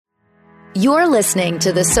You're listening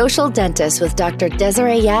to The Social Dentist with Dr.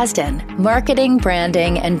 Desiree Yazdan, marketing,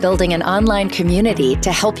 branding, and building an online community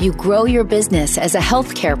to help you grow your business as a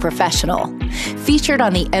healthcare professional. Featured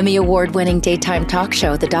on the Emmy Award-winning daytime talk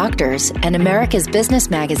show The Doctors and America's business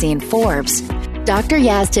magazine Forbes, Dr.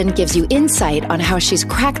 Yazdan gives you insight on how she's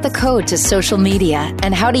cracked the code to social media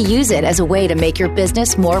and how to use it as a way to make your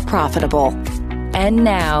business more profitable. And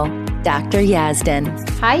now, Dr. Yazdan.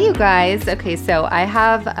 Hi, you guys. Okay, so I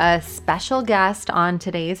have a special guest on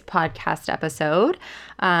today's podcast episode.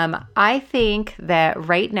 I think that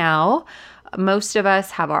right now, most of us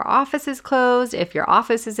have our offices closed. If your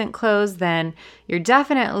office isn't closed, then you're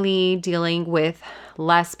definitely dealing with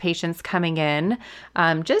less patients coming in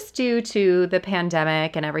just due to the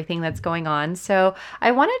pandemic and everything that's going on. So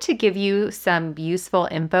I wanted to give you some useful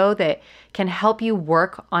info that can help you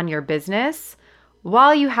work on your business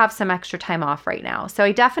while you have some extra time off right now. So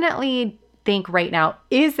I definitely think right now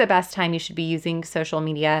is the best time you should be using social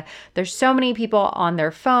media. There's so many people on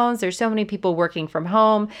their phones. There's so many people working from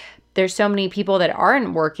home. There's so many people that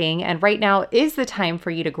aren't working, and right now is the time for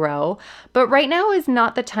you to grow. But right now is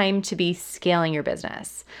not the time to be scaling your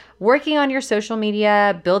business. Working on your social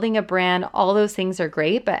media, building a brand, all those things are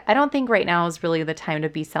great, but I don't think right now is really the time to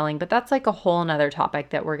be selling. But that's like a whole nother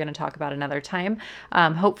topic that we're going to talk about another time,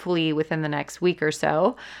 hopefully within the next week or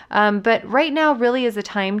so. But right now really is a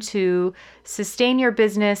time to sustain your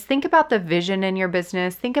business. Think about the vision in your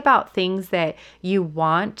business. Think about things that you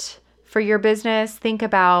want for your business. Think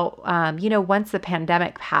about, once the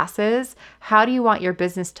pandemic passes, how do you want your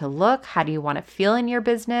business to look? How do you want to feel in your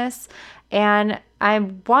business? And I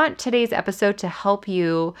want today's episode to help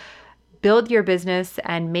you build your business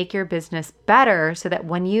and make your business better so that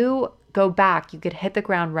when you go back, you could hit the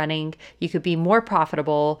ground running, you could be more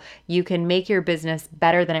profitable, you can make your business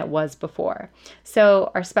better than it was before.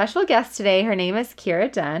 So our special guest today, her name is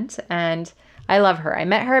Kiera Dent, and I love her. I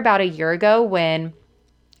met her about a year ago when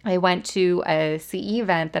I went to a CE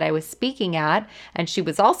event that I was speaking at, and she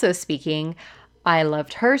was also speaking. I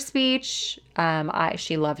loved her speech.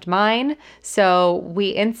 She loved mine. So we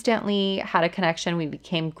instantly had a connection. We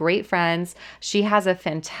became great friends. She has a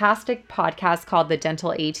fantastic podcast called The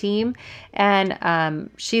Dental A-Team, and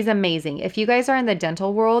she's amazing. If you guys are in the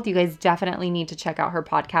dental world, you guys definitely need to check out her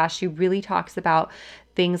podcast. She really talks about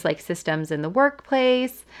things like systems in the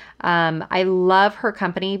workplace. I love her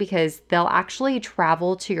company because they'll actually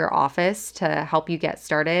travel to your office to help you get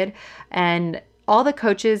started. And all the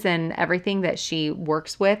coaches and everything that she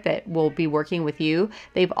works with that will be working with you,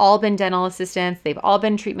 they've all been dental assistants, they've all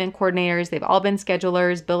been treatment coordinators, they've all been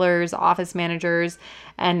schedulers, billers, office managers,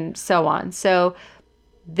 and so on. So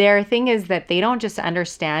their thing is that they don't just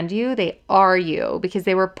understand you, they are you, because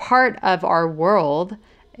they were part of our world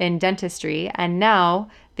in dentistry, and now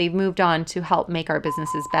they've moved on to help make our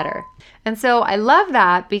businesses better. And so I love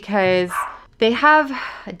that because they have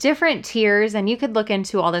different tiers, and you could look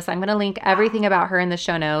into all this. I'm going to link everything about her in the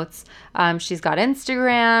show notes. She's got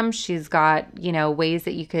Instagram. She's got, ways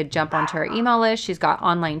that you could jump onto her email list. She's got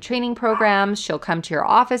online training programs. She'll come to your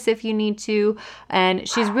office if you need to, and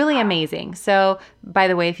she's really amazing. So, by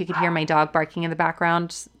the way, if you could hear my dog barking in the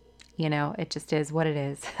background, it just is what it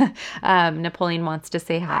is. Napoleon wants to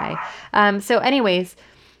say hi. So anyways,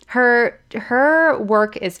 her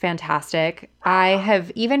work is fantastic. I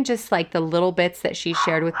have even just like the little bits that she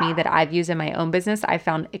shared with me that I've used in my own business, I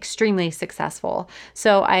found extremely successful.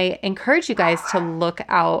 So I encourage you guys to look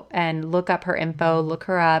out and look up her info, look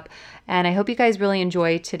her up. And I hope you guys really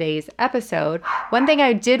enjoy today's episode. One thing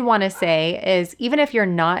I did want to say is even if you're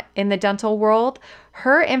not in the dental world,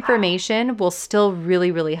 her information will still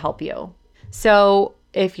really, really help you. So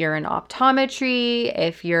if you're in optometry,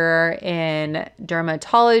 if you're in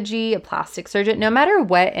dermatology, a plastic surgeon, no matter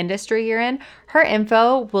what industry you're in, her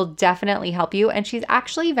info will definitely help you. And she's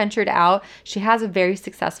actually ventured out. She has a very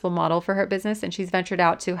successful model for her business, and she's ventured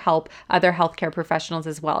out to help other healthcare professionals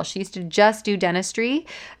as well. She used to just do dentistry,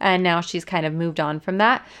 and now she's kind of moved on from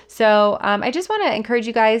that. So I just want to encourage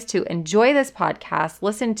you guys to enjoy this podcast,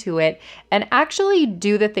 listen to it, and actually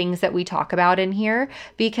do the things that we talk about in here,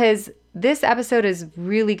 because this episode is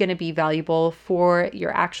really going to be valuable for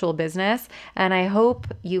your actual business, and I hope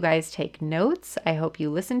you guys take notes. I hope you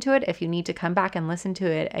listen to it. If you need to come back and listen to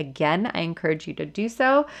it again, I encourage you to do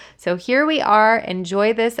so. So here we are.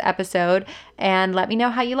 Enjoy this episode and let me know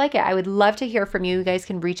how you like it. I would love to hear from you. You guys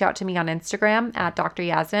can reach out to me on Instagram at Dr.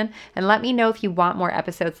 Yazdan and let me know if you want more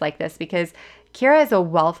episodes like this, because Kiera is a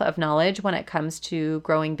wealth of knowledge when it comes to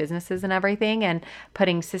growing businesses and everything, and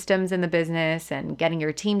putting systems in the business and getting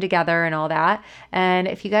your team together and all that. And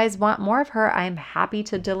if you guys want more of her, I'm happy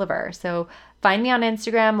to deliver. So find me on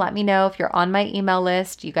Instagram. Let me know if you're on my email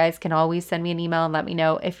list. You guys can always send me an email and let me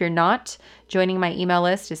know. If you're not, joining my email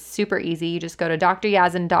list is super easy. You just go to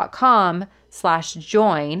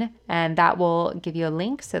dryazdan.com/join, and that will give you a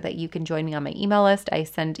link so that you can join me on my email list. I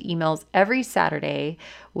send emails every Saturday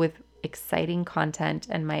with exciting content,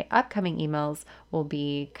 and my upcoming emails will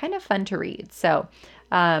be kind of fun to read. So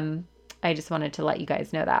I just wanted to let you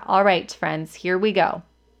guys know that. All right, friends, here we go.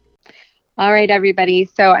 All right, everybody.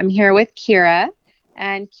 So I'm here with Kiera.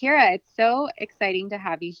 And Kiera, it's so exciting to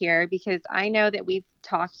have you here because I know that we've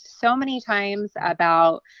talked so many times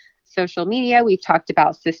about social media. We've talked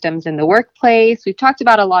about systems in the workplace. We've talked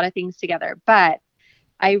about a lot of things together, but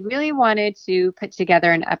I really wanted to put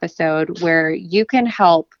together an episode where you can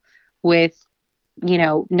help with,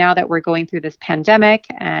 now that we're going through this pandemic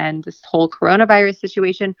and this whole coronavirus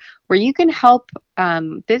situation, where you can help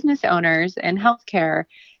business owners and healthcare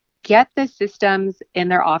get the systems in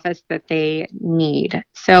their office that they need.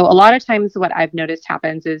 So a lot of times what I've noticed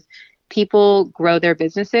happens is people grow their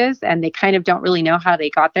businesses and they kind of don't really know how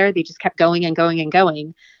they got there. They just kept going and going and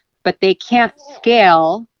going, but they can't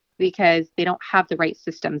scale because they don't have the right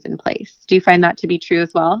systems in place. Do you find that to be true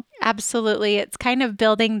as well? Absolutely. It's kind of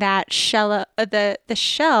building that shell, the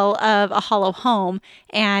shell of a hollow home.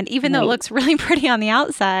 And even though it looks really pretty on the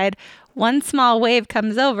outside, one small wave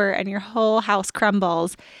comes over and your whole house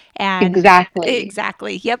crumbles. And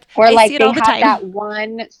Exactly. Yep. Or like they have that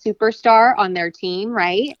one superstar on their team,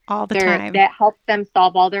 right? All the time. That helps them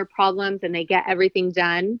solve all their problems and they get everything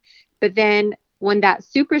done. But then when that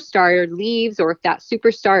superstar leaves, or if that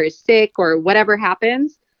superstar is sick or whatever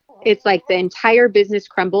happens, it's like the entire business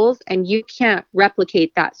crumbles and you can't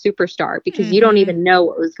replicate that superstar because you don't even know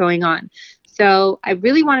what was going on. So I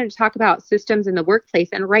really wanted to talk about systems in the workplace.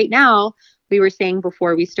 And right now, we were saying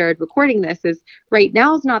before we started recording this, is right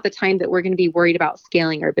now is not the time that we're going to be worried about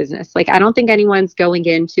scaling our business. Like, I don't think anyone's going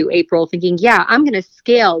into April thinking, yeah, I'm going to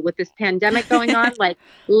scale with this pandemic going on. Like,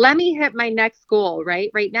 let me hit my next goal,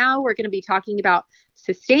 right? Right now, we're going to be talking about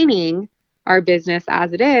sustaining our business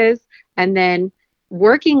as it is, and then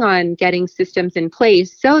working on getting systems in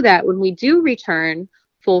place so that when we do return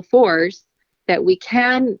full force, that we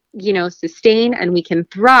can, sustain and we can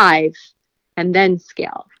thrive and then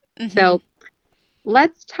scale. So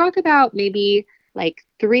let's talk about maybe like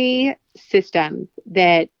 3 systems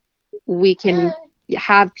that we can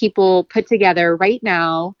have people put together right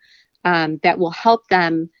now that will help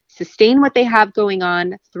them sustain what they have going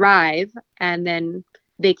on, thrive, and then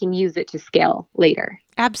they can use it to scale later.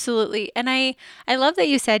 Absolutely. And I love that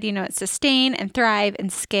you said, it's sustain and thrive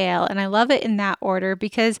and scale. And I love it in that order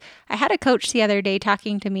because I had a coach the other day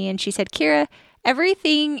talking to me and she said, Kiera,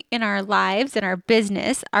 everything in our lives and our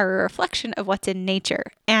business are a reflection of what's in nature.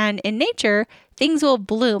 And in nature, things will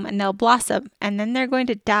bloom and they'll blossom and then they're going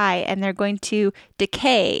to die and they're going to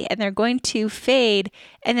decay and they're going to fade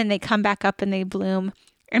and then they come back up and they bloom.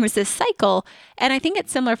 And it's this cycle. And I think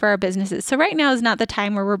it's similar for our businesses. So right now is not the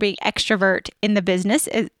time where we're being extrovert in the business.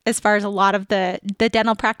 As far as a lot of the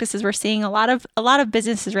dental practices we're seeing, a lot of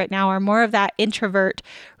businesses right now are more of that introvert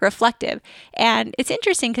reflective. And it's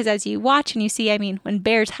interesting because as you watch and you see, when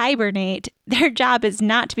bears hibernate, their job is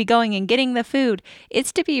not to be going and getting the food.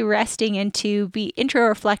 It's to be resting and to be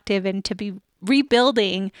intro-reflective and to be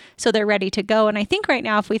rebuilding so they're ready to go. And I think right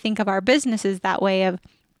now, if we think of our businesses that way of,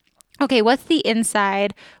 okay, what's the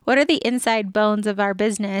inside? What are the inside bones of our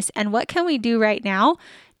business? And what can we do right now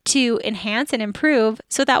to enhance and improve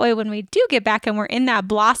so that way when we do get back and we're in that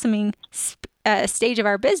blossoming stage of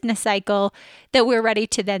our business cycle, that we're ready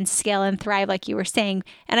to then scale and thrive like you were saying.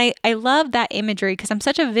 And I love that imagery because I'm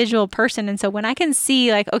such a visual person. And so when I can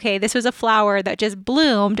see like, okay, this was a flower that just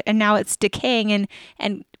bloomed and now it's decaying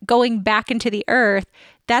and going back into the earth,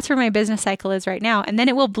 that's where my business cycle is right now. And then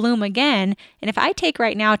it will bloom again. And if I take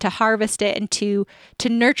right now to harvest it and to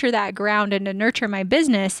nurture that ground and to nurture my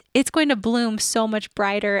business, it's going to bloom so much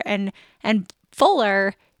brighter and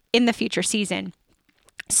fuller in the future season.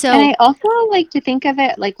 So, and I also like to think of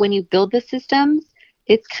it like when you build the systems,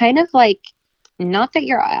 it's kind of like, not that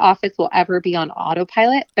your office will ever be on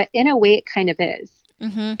autopilot, but in a way it kind of is.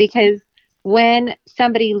 Because when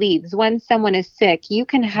somebody leaves, when someone is sick, you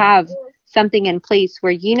can have something in place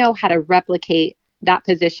where you know how to replicate that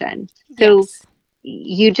position. So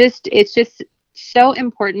it's just so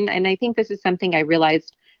important. And I think this is something I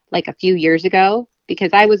realized like a few years ago,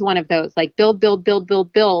 because I was one of those like build.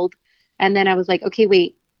 And then I was like, okay,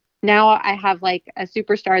 wait, now I have like a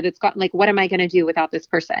superstar that's got like, what am I going to do without this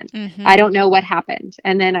person? Mm-hmm. I don't know what happened.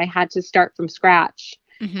 And then I had to start from scratch.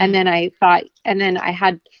 Mm-hmm. And then I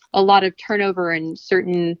had a lot of turnover in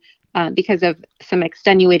certain, because of some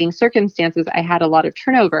extenuating circumstances, I had a lot of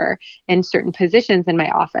turnover in certain positions in my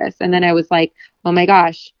office. And then I was like, oh my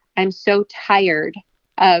gosh, I'm so tired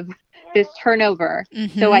of this turnover.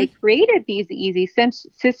 Mm-hmm. So I created these easy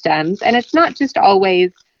systems, and it's not just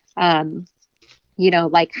always,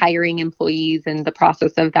 like hiring employees and the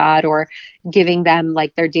process of that, or giving them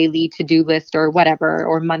like their daily to-do list or whatever,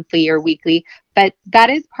 or monthly or weekly. But that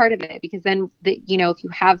is part of it, because then, if you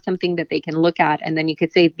have something that they can look at, and then you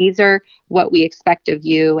could say, these are what we expect of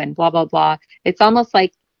you and blah, blah, blah. It's almost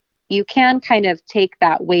like you can kind of take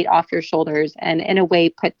that weight off your shoulders and in a way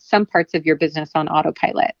put some parts of your business on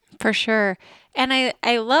autopilot. For sure. And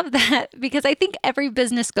I love that, because I think every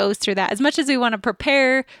business goes through that. As much as we want to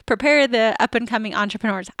prepare the up and coming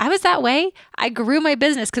entrepreneurs. I was that way. I grew my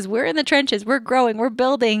business because we're in the trenches, we're growing, we're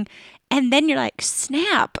building. And then you're like,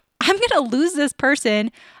 snap, I'm going to lose this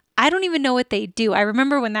person. I don't even know what they do. I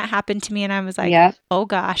remember when that happened to me, and I was like, oh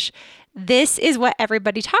gosh, this is what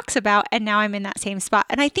everybody talks about. And now I'm in that same spot.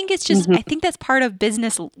 And I think it's just, I think that's part of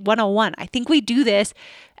business 101. I think we do this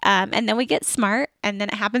and then we get smart, and then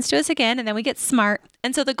it happens to us again, and then we get smart.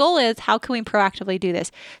 And so the goal is, how can we proactively do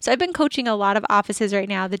this? So I've been coaching a lot of offices right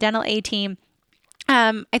now, the Dental A team.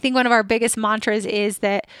 I think one of our biggest mantras is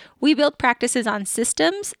that we build practices on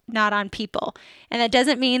systems, not on people. And that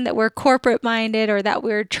doesn't mean that we're corporate minded or that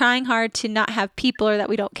we're trying hard to not have people or that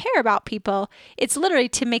we don't care about people. It's literally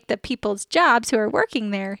to make the people's jobs who are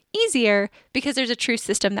working there easier, because there's a true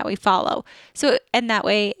system that we follow. So, and that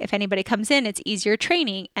way, if anybody comes in, it's easier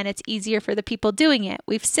training and it's easier for the people doing it.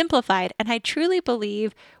 We've simplified. And I truly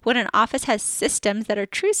believe when an office has systems that are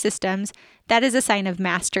true systems, that is a sign of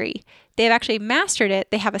mastery. They've actually mastered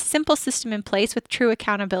it. They have a simple system in place with true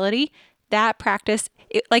accountability. That practice,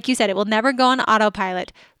 like you said, it will never go on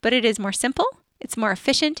autopilot, but it is more simple, it's more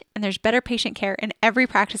efficient, and there's better patient care in every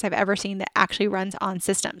practice I've ever seen that actually runs on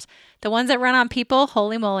systems. The ones that run on people,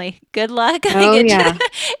 holy moly, good luck. Oh, yeah.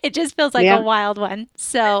 It just feels like a wild one.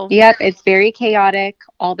 So, yep, it's very chaotic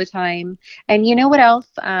all the time. And you know what else?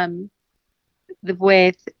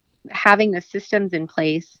 With having the systems in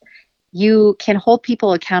place, you can hold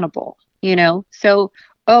people accountable, So,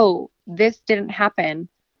 oh, this didn't happen.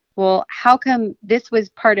 Well, how come this was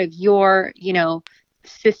part of your,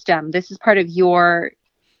 system? This is part of your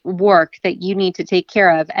work that you need to take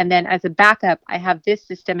care of. And then as a backup, I have this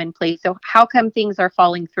system in place. So how come things are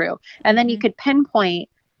falling through? And then you could pinpoint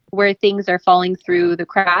where things are falling through the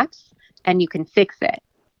cracks, and you can fix it,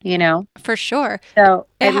 For sure. So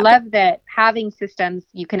I love that having systems,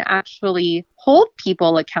 you can actually hold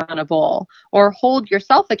people accountable or hold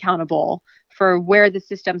yourself accountable for where the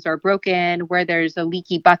systems are broken, where there's a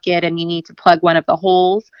leaky bucket and you need to plug one of the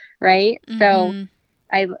holes, right? So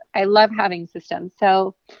I love having systems.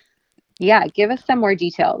 So yeah, give us some more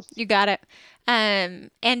details. You got it.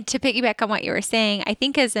 And to piggyback on what you were saying, I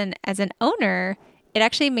think as an owner, it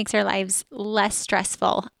actually makes our lives less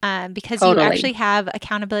stressful because you actually have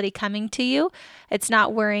accountability coming to you. It's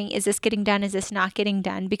not worrying, is this getting done? Is this not getting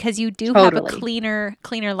done? Because you do have a cleaner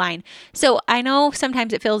line. So I know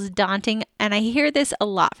sometimes it feels daunting, and I hear this a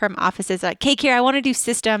lot from offices like, hey, Kiera, I want to do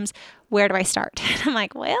systems. Where do I start? And I'm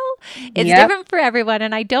like, well, it's different for everyone.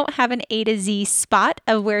 And I don't have an A to Z spot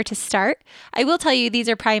of where to start. I will tell you, these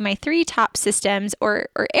are probably my 3 top systems or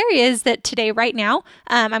areas that today, right now,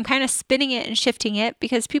 I'm kind of spinning it and shifting it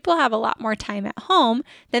because people have a lot more time at home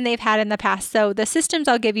than they've had in the past. So the systems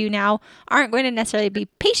I'll give you now aren't going to necessarily be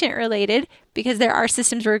patient related because there are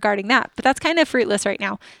systems regarding that, but that's kind of fruitless right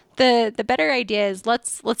now. The better idea is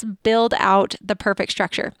let's build out the perfect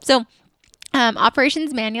structure. So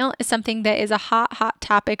operations manual is something that is a hot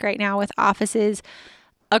topic right now with offices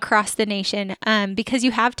across the nation because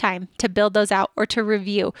you have time to build those out or to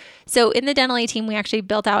review. So in the Dental A team, we actually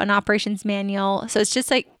built out an operations manual. So it's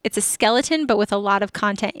just like, it's a skeleton, but with a lot of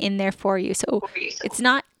content in there for you. So it's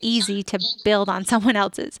not easy to build on someone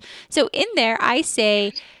else's. So in there, I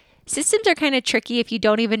say, systems are kind of tricky if you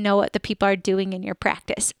don't even know what the people are doing in your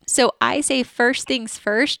practice. So I say first things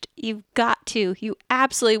first, you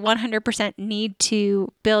absolutely 100% need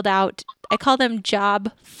to build out, I call them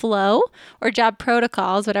job flow or job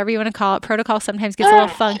protocols, whatever you want to call it. Protocol sometimes gets a little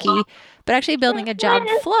funky, but actually building a job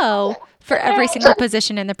flow for every single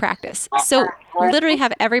position in the practice. So literally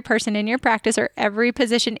have every person in your practice or every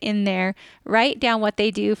position in there write down what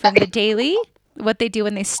they do from the daily, what they do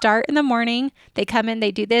when they start in the morning. They come in,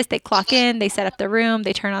 they do this, they clock in, they set up the room,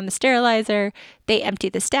 they turn on the sterilizer, they empty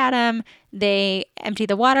the statum, they empty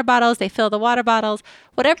the water bottles, they fill the water bottles,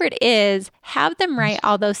 whatever it is, have them write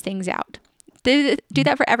all those things out. Do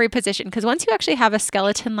that for every position, because once you actually have a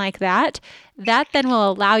skeleton like that, that then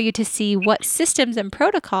will allow you to see what systems and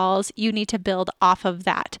protocols you need to build off of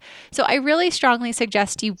that. So I really strongly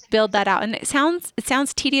suggest you build that out. And it sounds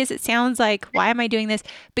tedious. It sounds like, why am I doing this?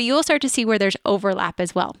 But you will start to see where there's overlap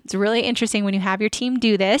as well. It's really interesting when you have your team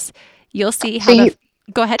do this. You'll see how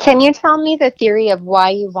go ahead. Can you tell me the theory of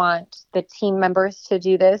why you want the team members to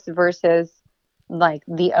do this versus like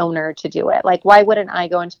the owner to do it? Like, why wouldn't I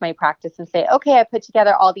go into my practice and say, okay, I put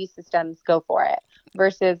together all these systems, go for it,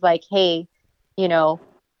 versus like, hey,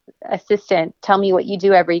 assistant, tell me what you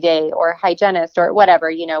do every day, or hygienist, or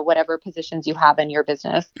whatever, whatever positions you have in your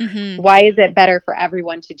business. Mm-hmm. Why is it better for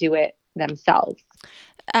everyone to do it themselves?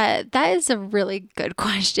 That is a really good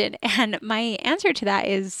question. And my answer to that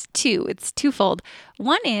is it's twofold.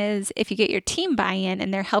 One is, if you get your team buy-in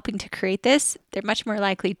and they're helping to create this, they're much more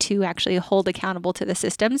likely to actually hold accountable to the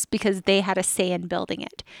systems because they had a say in building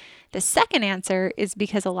it. The second answer is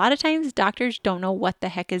because a lot of times doctors don't know what the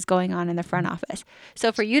heck is going on in the front office.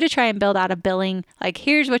 So for you to try and build out a billing, like,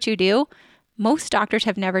 here's what you do, most doctors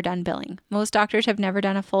have never done billing. Most doctors have never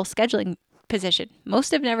done a full scheduling position.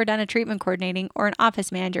 Most have never done a treatment coordinating or an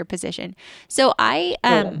office manager position. So I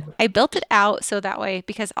built it out so that way,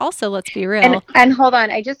 because also, let's be real. And hold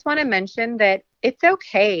on, I just want to mention that it's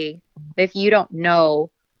okay if you don't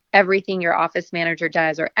know everything your office manager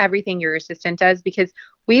does or everything your assistant does, because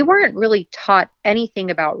we weren't really taught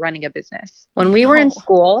anything about running a business. When we were in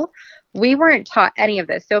school, we weren't taught any of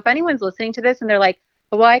this. So if anyone's listening to this and they're like,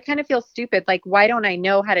 well, I kind of feel stupid, like, why don't I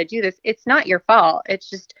know how to do this? It's not your fault. It's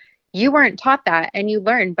just, you weren't taught that and you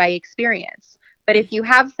learned by experience. But if you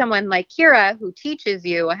have someone like Kiera who teaches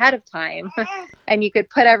you ahead of time and you could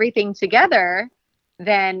put everything together,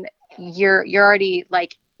 then you're already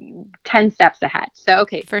like 10 steps ahead. So,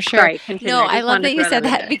 okay. For sure. Sorry, continue. No, I love that you said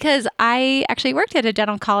that, because I actually worked at a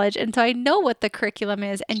dental college. And so I know what the curriculum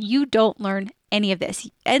is, and you don't learn any of this.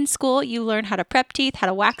 In school, you learn how to prep teeth, how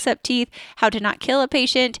to wax up teeth, how to not kill a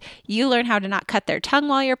patient. You learn how to not cut their tongue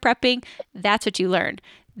while you're prepping. That's what you learn.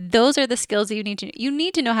 Those are the skills that you need to know. You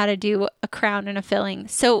need to know how to do a crown and a filling.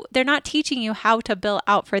 So they're not teaching you how to bill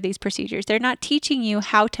out for these procedures. They're not teaching you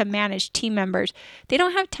how to manage team members. They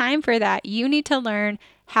don't have time for that. You need to learn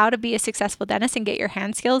how to be a successful dentist and get your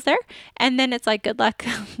hand skills there. And then it's like, good luck,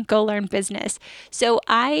 go learn business. So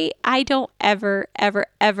I don't ever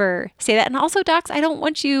say that. And also, docs, I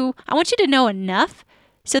want you to know enough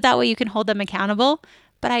so that way you can hold them accountable.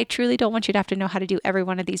 But I truly don't want you to have to know how to do every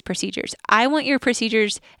one of these procedures. I want your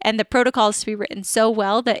procedures and the protocols to be written so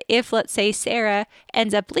well that if, let's say, Sarah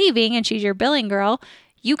ends up leaving and she's your billing girl,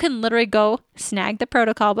 you can literally go snag the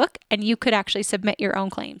protocol book and you could actually submit your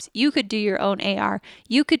own claims. You could do your own AR.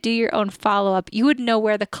 You could do your own follow-up. You would know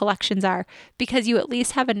where the collections are because you at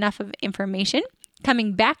least have enough of information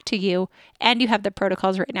coming back to you and you have the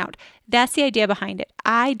protocols written out. That's the idea behind it.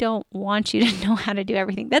 I don't want you to know how to do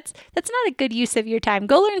everything. That's not a good use of your time.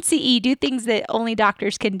 Go learn CE, do things that only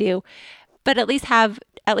doctors can do, but at least have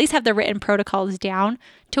the written protocols down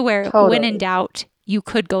to where when in doubt, you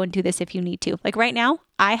could go and do this if you need to. Like right now,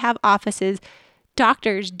 I have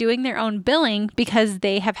doctors doing their own billing because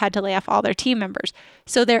they have had to lay off all their team members.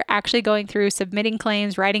 So they're actually going through submitting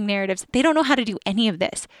claims, writing narratives. They don't know how to do any of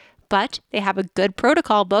this, but they have a good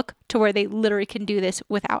protocol book to where they literally can do this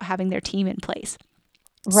without having their team in place.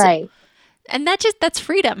 Right. So, and that's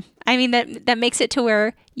freedom. I mean, that makes it to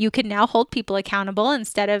where you can now hold people accountable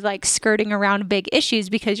instead of like skirting around big issues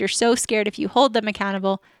because you're so scared if you hold them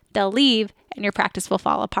accountable, they'll leave and your practice will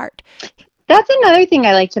fall apart. That's another thing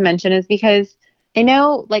I like to mention is because I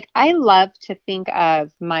know, like, I love to think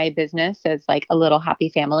of my business as like a little happy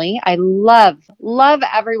family. I love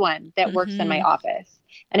everyone that works in my office.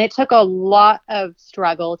 And it took a lot of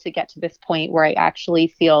struggle to get to this point where I actually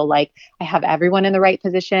feel like I have everyone in the right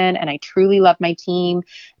position and I truly love my team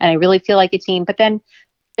and I really feel like a team. But then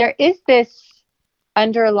there is this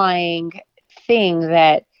underlying thing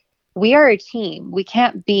that we are a team. We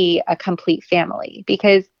can't be a complete family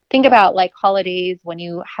because think about like holidays when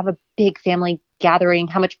you have a big family gathering,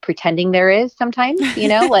 how much pretending there is sometimes,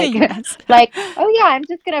 like, yes. like, oh yeah, I'm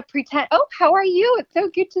just going to pretend. Oh, how are you? It's so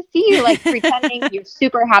good to see you. Like pretending you're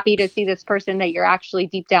super happy to see this person that you're actually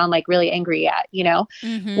deep down, like really angry at,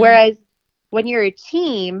 Whereas when you're a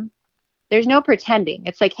team, there's no pretending.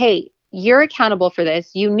 It's like, hey, you're accountable for this.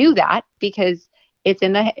 You knew that because it's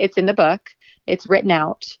in the book. It's written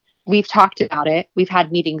out. We've talked about it. We've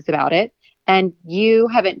had meetings about it. And you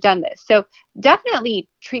haven't done this. So definitely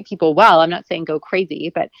treat people well. I'm not saying go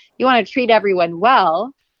crazy, but you want to treat everyone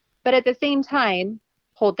well. But at the same time,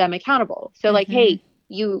 hold them accountable. So like, hey,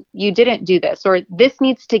 you didn't do this, or this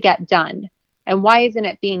needs to get done. And why isn't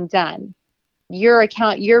it being done?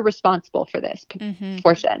 You're responsible for this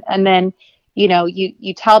portion. And then,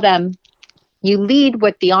 you tell them, you lead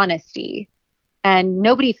with the honesty, and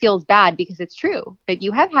nobody feels bad because it's true. But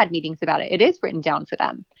you have had meetings about it. It is written down for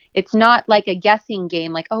them. It's not like a guessing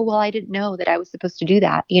game, like, oh, well, I didn't know that I was supposed to do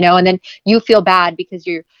that, and then you feel bad because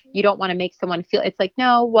you don't want to make someone feel, it's like,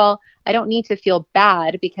 no, well, I don't need to feel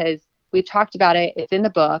bad because we've talked about it. It's in the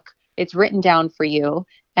book. It's written down for you,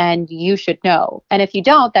 and you should know. And if you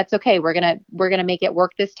don't, that's okay. We're going to make it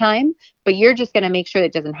work this time, but you're just going to make sure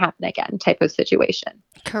it doesn't happen again, type of situation.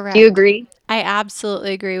 Correct. Do you agree? I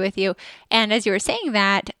absolutely agree with you. And as you were saying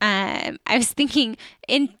that, I was thinking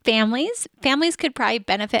in families could probably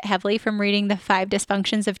benefit heavily from reading The 5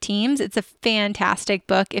 Dysfunctions of Teams. It's a fantastic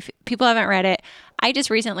book. If people haven't read it, I just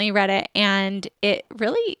recently read it, and it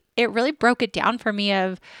really broke it down for me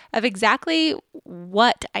of exactly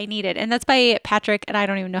what I needed. And that's by Patrick, and I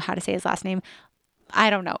don't even know how to say his last name.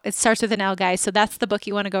 I don't know. It starts with an L, guys. So that's the book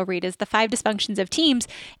you want to go read, is The 5 Dysfunctions of Teams.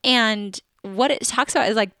 And what it talks about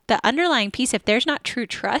is like the underlying piece. If there's not true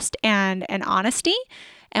trust and honesty,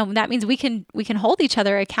 and that means we can hold each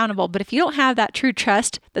other accountable. But if you don't have that true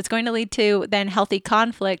trust, that's going to lead to then healthy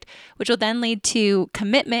conflict, which will then lead to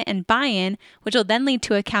commitment and buy-in, which will then lead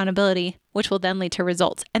to accountability, which will then lead to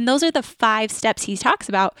results. And those are the 5 steps he talks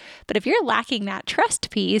about. But if you're lacking that trust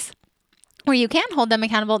piece, where you can hold them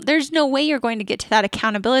accountable, there's no way you're going to get to that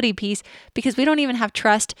accountability piece, because we don't even have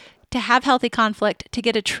trust to have healthy conflict, to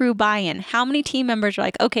get a true buy-in. How many team members are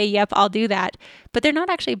like, okay, yep, I'll do that, but they're not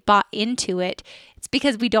actually bought into it? It's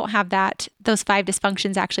because we don't have those 5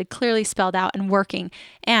 dysfunctions actually clearly spelled out and working.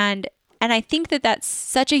 And I think that that's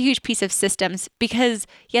such a huge piece of systems, because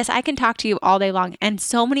yes, I can talk to you all day long, and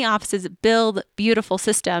so many offices build beautiful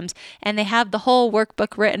systems and they have the whole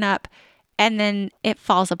workbook written up, and then it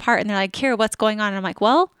falls apart and they're like, Kiera, what's going on? And I'm like,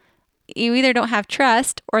 well, you either don't have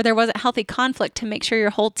trust, or there wasn't healthy conflict to make sure your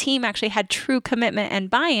whole team actually had true commitment and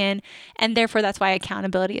buy-in, and therefore that's why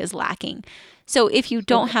accountability is lacking. So if you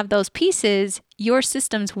don't have those pieces, your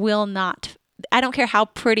systems will not, I don't care how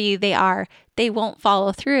pretty they are, they won't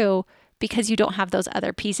follow through, because you don't have those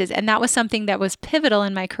other pieces. And that was something that was pivotal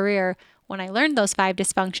in my career when I learned those 5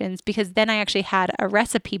 dysfunctions, because then I actually had a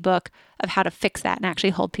recipe book of how to fix that and actually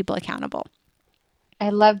hold people accountable. I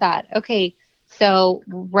love that. Okay. So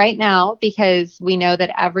right now, because we know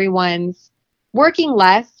that everyone's working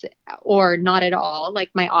less or not at all, like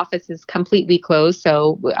my office is completely closed,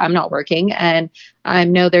 so I'm not working. And I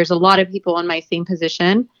know there's a lot of people in my same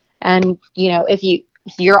position. And,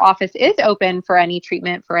 if your office is open for any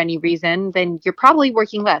treatment for any reason, then you're probably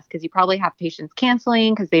working less, because you probably have patients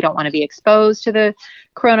canceling because they don't want to be exposed to the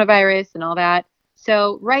coronavirus and all that.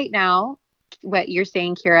 So right now, what you're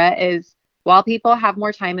saying, Kiera, is while people have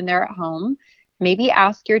more time and they're at home, maybe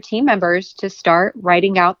ask your team members to start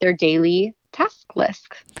writing out their daily task list.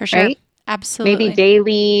 For sure. Right? Absolutely. Maybe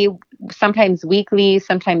daily, sometimes weekly,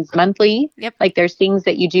 sometimes monthly. Yep. Like there's things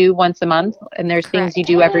that you do once a month, and there's things you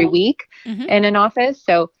do every week in an office.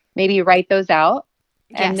 So maybe write those out.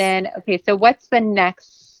 Yes. And then, okay, so what's the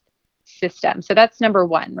next system? So that's number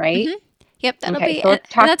 1, right? Mm-hmm. Yep, that'll be. So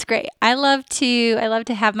that's great. I love to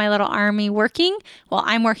have my little army working while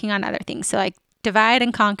I'm working on other things. So like divide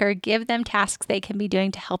and conquer, give them tasks they can be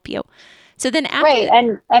doing to help you. So then after,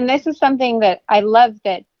 right, and this is something that I love,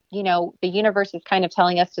 that the universe is kind of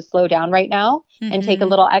telling us to slow down right now and take a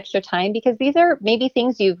little extra time, because these are maybe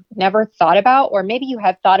things you've never thought about, or maybe you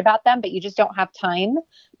have thought about them, but you just don't have time,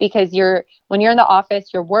 because when you're in the office,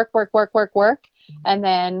 you're work. And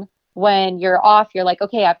then when you're off, you're like,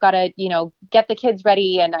 okay, I've got to, get the kids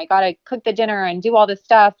ready, and I got to cook the dinner and do all this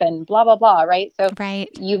stuff and blah, blah, blah. Right. So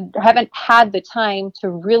you haven't had the time to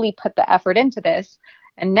really put the effort into this.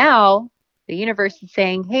 And now the universe is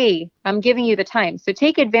saying, hey, I'm giving you the time. So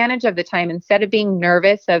take advantage of the time, instead of being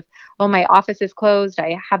nervous of, oh, my office is closed,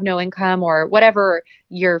 I have no income, or whatever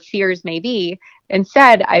your fears may be.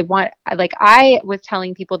 Instead, I was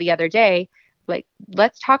telling people the other day, like,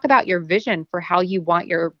 let's talk about your vision for how you want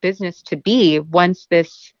your business to be once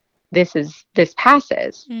this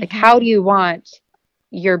passes. Like, how do you want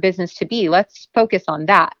your business to be? Let's focus on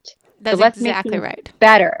that. That's so let's exactly make right.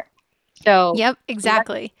 Better. So yep,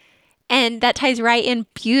 exactly. And that ties right in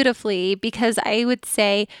beautifully, because I would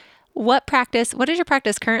say, what is your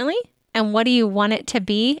practice currently, and what do you want it to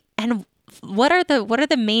be? And what are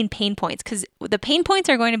the main pain points? Because the pain points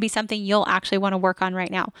are going to be something you'll actually want to work on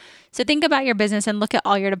right now. So think about your business and look at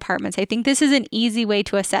all your departments. I think this is an easy way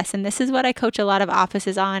to assess. And this is what I coach a lot of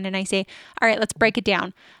offices on. And I say, all right, let's break it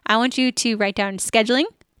down. I want you to write down scheduling,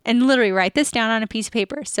 And literally write this down on a piece of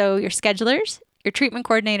paper. So your schedulers, your treatment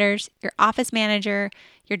coordinators, your office manager,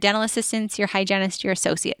 your dental assistants, your hygienist, your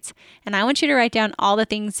associates. And I want you to write down all the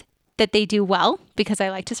things that they do well, because I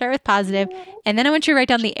like to start with positive. And then I want you to write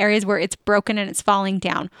down the areas where it's broken and it's falling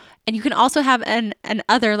down. And you can also have an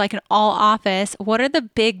other, like an all office. What are the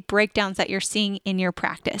big breakdowns that you're seeing in your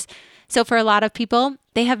practice? So for a lot of people,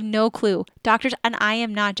 they have no clue. Doctors, and I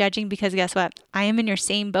am not judging, because guess what? I am in your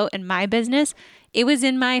same boat in my business. It was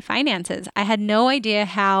in my finances. I had no idea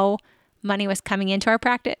how money was coming into our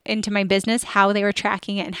practice, into my business, how they were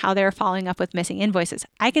tracking it, and how they were following up with missing invoices.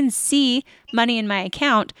 I can see money in my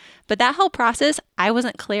account, but that whole process I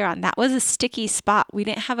wasn't clear on. That was a sticky spot. We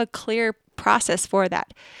didn't have a clear process for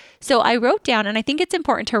that. So I wrote down, and I think it's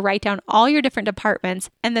important to write down all your different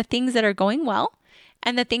departments and the things that are going well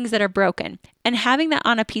and the things that are broken, and having that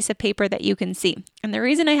on a piece of paper that you can see. And the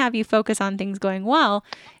reason I have you focus on things going well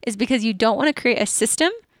is because you don't want to create a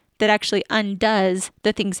system that actually undoes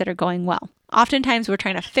the things that are going well. Oftentimes we're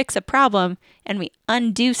trying to fix a problem and we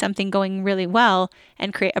undo something going really well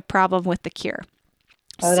and create a problem with the cure.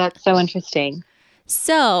 Oh, that's so interesting.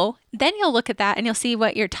 So then you'll look at that and you'll see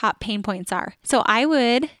what your top pain points are. So I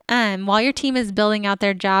would, while your team is building out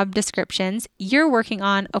their job descriptions, you're working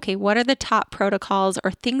on, okay, what are the top protocols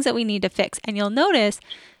or things that we need to fix? And you'll notice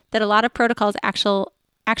that a lot of protocols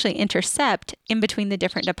actually intercept in between the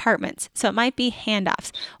different departments. So it might be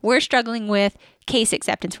handoffs. We're struggling with case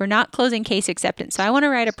acceptance. We're not closing case acceptance. So I want to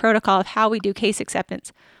write a protocol of how we do case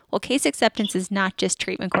acceptance. Well, case acceptance is not just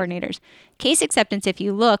treatment coordinators. Case acceptance, if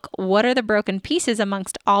you look, what are the broken pieces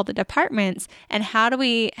amongst all the departments, and how do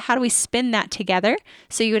we spin that together?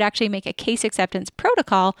 So you would actually make a case acceptance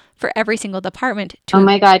protocol for every single department. Oh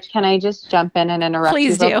my God, can I just jump in and interrupt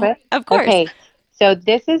you real quick? Of course. Okay. So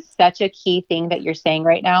this is such a key thing that you're saying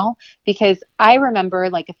right now, because I remember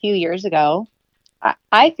like a few years ago,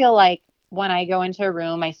 I feel like when I go into a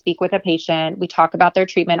room, I speak with a patient, we talk about their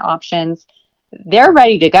treatment options, they're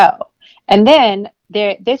ready to go. And then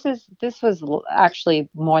this was actually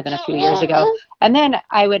more than a few years ago. And then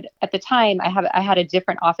at the time I had a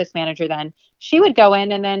different office manager then. She would go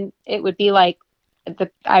in and then it would be like,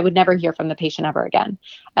 I would never hear from the patient ever again.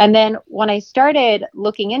 And then when I started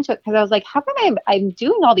looking into it, because I was like, how come I'm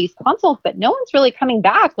doing all these consults, but no one's really coming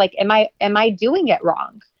back? Like, am I doing it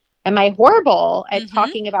wrong? Am I horrible at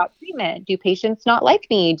talking about treatment? Do patients not like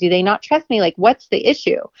me? Do they not trust me? Like, what's the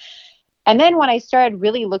issue? And then when I started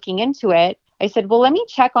really looking into it, I said, well, let me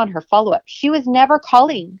check on her follow-up. She was never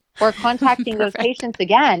calling or contacting those patients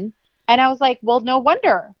again. And I was like, well, no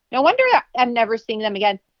wonder I'm never seeing them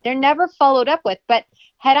again. They're never followed up with. But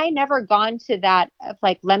had I never gone to that,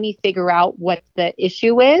 like, let me figure out what the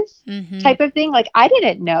issue is type of thing, like, I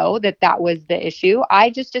didn't know that was the issue.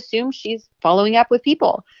 I just assumed she's following up with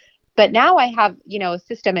people. But now I have, a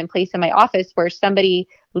system in place in my office where somebody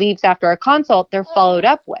leaves after a consult, they're followed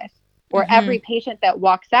up with, or every patient that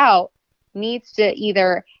walks out needs to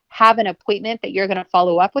either have an appointment that you're going to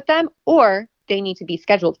follow up with them, or they need to be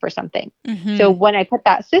scheduled for something. So when I put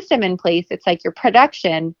that system in place, it's like your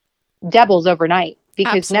production doubles overnight,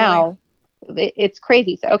 because now it's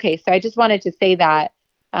crazy. So I just wanted to say that,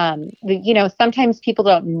 sometimes people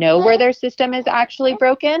don't know where their system is actually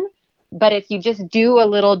broken, but if you just do a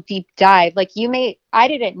little deep dive, like I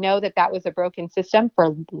didn't know that was a broken system for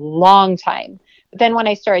a long time. But then when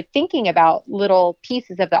I started thinking about little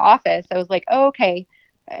pieces of the office, I was like, oh, okay,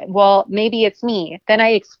 well, maybe it's me. Then I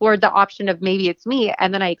explored the option of maybe it's me.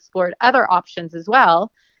 And then I explored other options as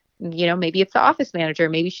well. Maybe it's the office manager.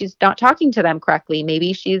 Maybe she's not talking to them correctly.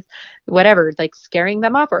 Maybe she's whatever, like scaring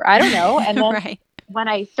them off, or I don't know. And then when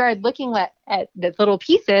I started looking at the little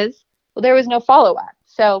pieces, well, there was no follow-up.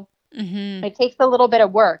 So it takes a little bit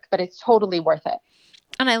of work, but it's totally worth it.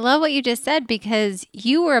 And I love what you just said, because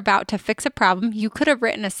you were about to fix a problem. You could have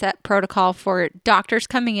written a set protocol for doctors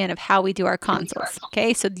coming in of how we do our consults.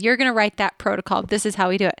 Okay. So you're going to write that protocol. This is how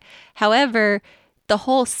we do it. However, the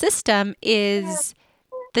whole system is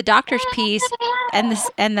the doctor's piece and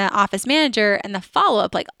the office manager and the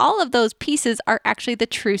follow-up. Like, all of those pieces are actually the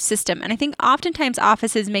true system. And I think oftentimes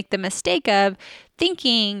offices make the mistake of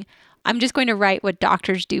thinking, I'm just going to write what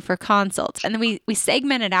doctors do for consults. And then we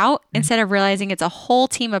segment it out instead of realizing it's a whole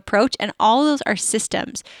team approach, and all those are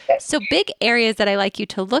systems. So big areas that I like you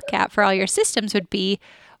to look at for all your systems would be,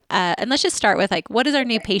 and let's just start with, like, what is our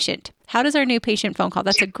new patient? How does our new patient phone call?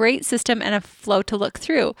 That's a great system and a flow to look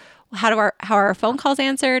through. How are our phone calls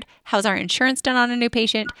answered? How's our insurance done on a new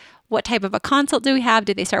patient? What type of a consult do we have?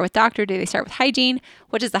 Do they start with doctor? Do they start with hygiene?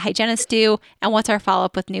 What does the hygienist do? And what's our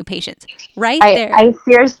follow-up with new patients? There. I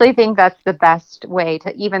seriously think that's the best way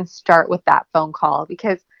to even start with that phone call,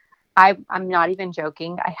 because I'm not even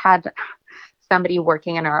joking. I had somebody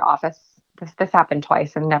working in our office. This happened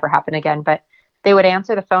twice and never happened again, but they would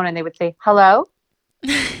answer the phone and they would say, hello.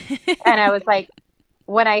 And I was like,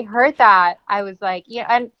 when I heard that, I was like, yeah,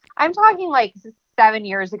 and I'm talking like 7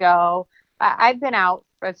 years ago. I've been out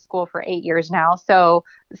of school for 8 years now. So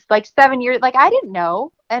it's like 7 years, like I didn't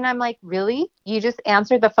know. And I'm like, really? You just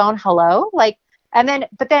answered the phone, hello? Like,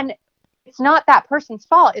 but then it's not that person's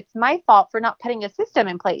fault. It's my fault for not putting a system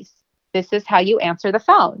in place. This is how you answer the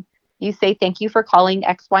phone. You say, thank you for calling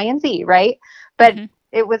X, Y, and Z, right? But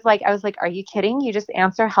it was like, I was like, are you kidding? You just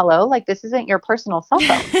answer hello? Like, this isn't your personal cell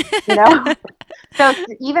phone, you know? So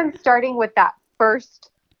even starting with that first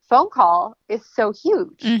phone call is so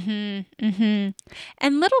huge. And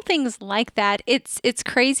little things like that, it's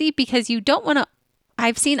crazy because you don't want to.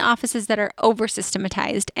 I've seen offices that are over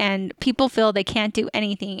systematized and people feel they can't do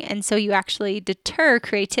anything. And so you actually deter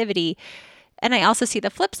creativity. And I also see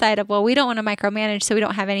the flip side of, well, we don't want to micromanage, so we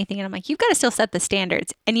don't have anything. And I'm like, you've got to still set the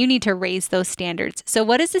standards and you need to raise those standards. So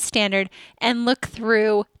what is the standard? And look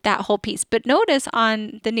through that whole piece. But notice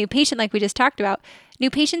on the new patient, like we just talked about,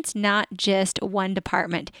 new patient's not just one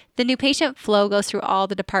department. The new patient flow goes through all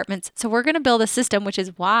the departments. So we're going to build a system, which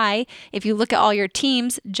is why if you look at all your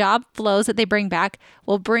teams, job flows that they bring back,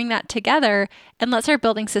 we'll bring that together and let's start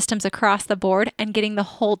building systems across the board and getting the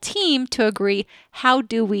whole team to agree, how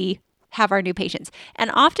do we have our new patients?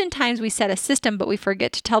 And oftentimes we set a system, but we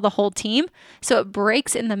forget to tell the whole team. So it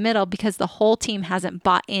breaks in the middle because the whole team hasn't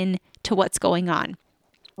bought in to what's going on.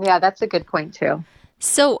 Yeah, that's a good point too.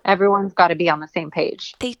 So everyone's got to be on the same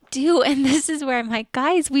page. They do. And this is where I'm like,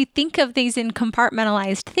 guys, we think of these in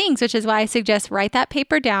compartmentalized things, which is why I suggest write that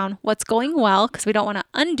paper down, what's going well, because we don't want to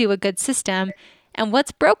undo a good system, and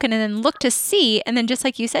what's broken, and then look to see. And then just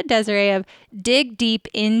like you said, Desiree, of dig deep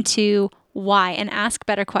into why and ask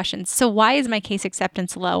better questions. So why is my case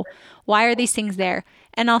acceptance low? Why are these things there?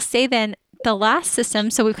 And I'll say then the last system,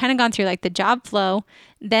 so we've kind of gone through like the job flow,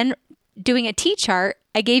 then doing a T-chart.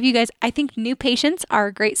 I gave you guys, I think new patients are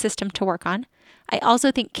a great system to work on. I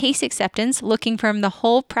also think case acceptance, looking from the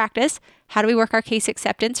whole practice, how do we work our case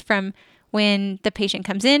acceptance from when the patient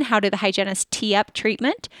comes in? How do the hygienists tee up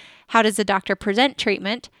treatment? How does the doctor present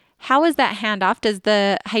treatment? How is that handoff? Does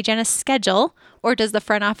the hygienist schedule or does the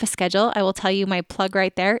front office schedule? I will tell you my plug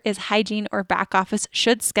right there is hygiene or back office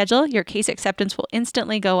should schedule. Your case acceptance will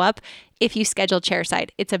instantly go up if you schedule chairside.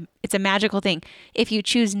 It's a magical thing. If you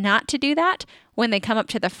choose not to do that, when they come up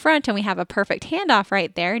to the front and we have a perfect handoff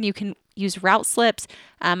right there and you can use route slips.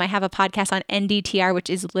 I have a podcast on NDTR, which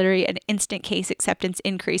is literally an instant case acceptance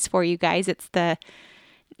increase for you guys. It's the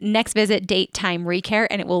next visit, date, time, recare,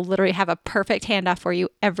 and it will literally have a perfect handoff for you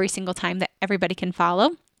every single time that everybody can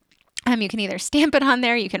follow. You can either stamp it on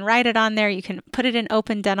there, you can write it on there, you can put it in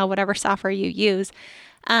Open Dental, whatever software you use.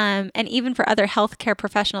 And even for other healthcare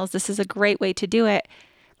professionals, this is a great way to do it.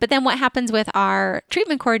 But then what happens with our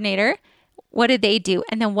treatment coordinator? What do they do?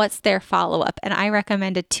 And then what's their follow-up? And I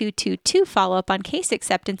recommend a 2-2-2 follow-up on case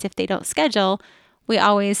acceptance if they don't schedule. We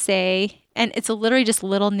always say, and it's literally just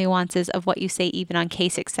little nuances of what you say even on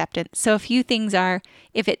case acceptance. So a few things are,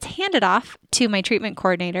 if it's handed off to my treatment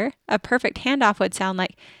coordinator, a perfect handoff would sound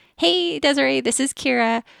like, hey, Desiree, this is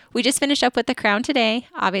Kiera. We just finished up with the crown today.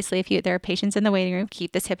 Obviously, if there are patients in the waiting room,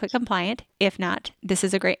 keep this HIPAA compliant. If not, this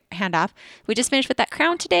is a great handoff. We just finished with that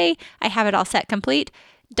crown today. I have it all set complete.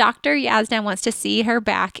 Dr. Yazdan wants to see her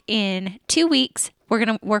back in 2 weeks. We're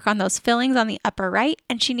going to work on those fillings on the upper right,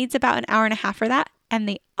 and she needs about an hour and a half for that. And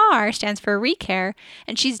the R stands for recare,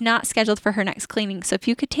 and she's not scheduled for her next cleaning. So if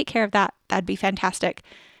you could take care of that, that'd be fantastic.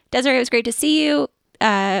 Desiree, it was great to see you.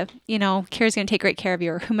 Kiera's going to take great care of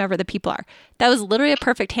you, or whomever the people are. That was literally a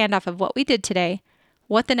perfect handoff of what we did today,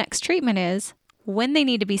 what the next treatment is, when they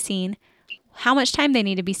need to be seen, how much time they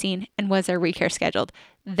need to be seen, and was their recare scheduled.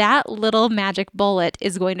 That little magic bullet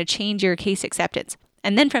is going to change your case acceptance.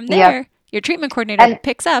 And then from there, your treatment coordinator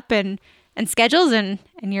picks up and schedules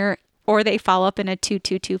or they follow up in a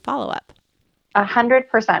 2-2-2 follow-up.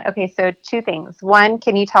 100%. Okay, so two things. One,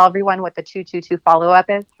 can you tell everyone what the 2-2-2 follow-up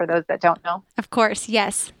is for those that don't know? Of course,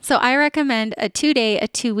 yes. So I recommend a 2-day, a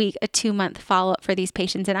 2-week, a 2-month follow-up for these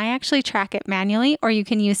patients. And I actually track it manually, or you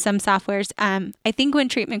can use some softwares. I think when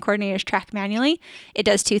treatment coordinators track manually, it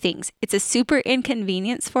does two things. It's a super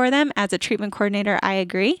inconvenience for them. As a treatment coordinator, I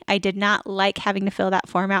agree. I did not like having to fill that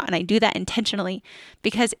form out, and I do that intentionally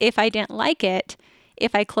because if I didn't like it,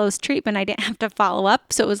 if I closed treatment, I didn't have to follow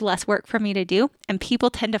up, so it was less work for me to do. And people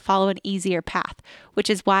tend to follow an easier path, which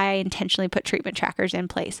is why I intentionally put treatment trackers in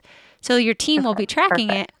place. So your team will be tracking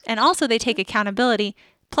it, and also they take accountability.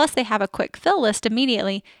 Plus, they have a quick fill list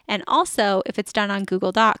immediately. And also, if it's done on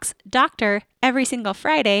Google Docs, doctor, every single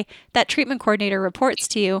Friday, that treatment coordinator reports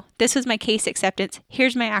to you, this was my case acceptance.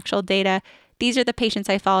 Here's my actual data. These are the patients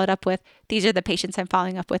I followed up with. These are the patients I'm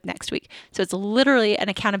following up with next week. So it's literally an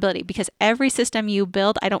accountability because every system you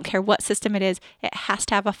build, I don't care what system it is, it has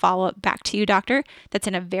to have a follow-up back to you, doctor. That's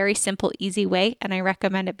in a very simple, easy way. And I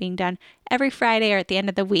recommend it being done every Friday or at the end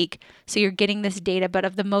of the week. So you're getting this data, but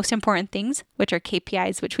of the most important things, which are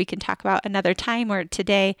KPIs, which we can talk about another time or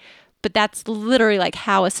today. But that's literally like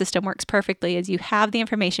how a system works perfectly is you have the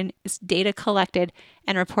information, it's data collected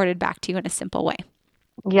and reported back to you in a simple way.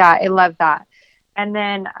 Yeah, I love that. And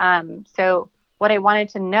then, so what I wanted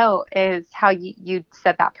to know is how you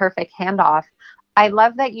said that perfect handoff. I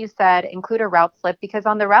love that you said include a route slip because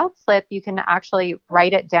on the route slip, you can actually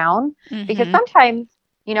write it down because sometimes,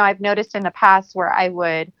 I've noticed in the past where I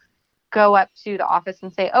would go up to the office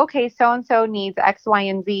and say, okay, so-and-so needs X, Y,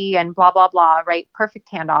 and Z and blah, blah, blah, right? Perfect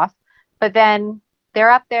handoff. But then they're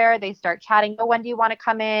up there, they start chatting. Oh, when do you want to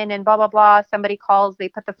come in? And blah, blah, blah. Somebody calls, they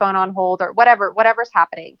put the phone on hold or whatever's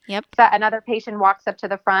happening. Yep. So another patient walks up to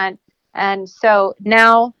the front. And so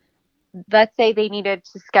now let's say they needed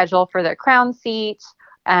to schedule for their crown seat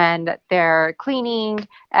and their cleaning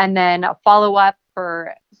and then a follow-up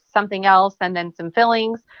for something else and then some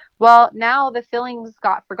fillings. Well, now the fillings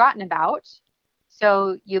got forgotten about.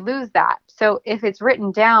 So you lose that. So if it's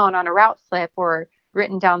written down on a route slip or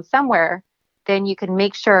written down somewhere, then you can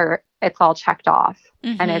make sure it's all checked off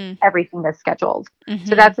and it's everything that's scheduled.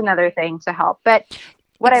 So that's another thing to help. But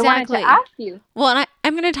what I wanted to ask you. Well, and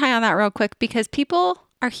I'm going to tie on that real quick because people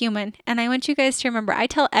are human. And I want you guys to remember, I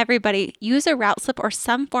tell everybody, use a route slip or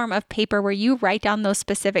some form of paper where you write down those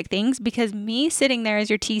specific things because me sitting there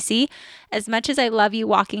as your TC, as much as I love you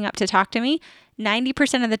walking up to talk to me,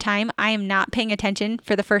 90% of the time, I am not paying attention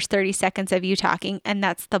for the first 30 seconds of you talking. And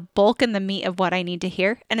that's the bulk and the meat of what I need to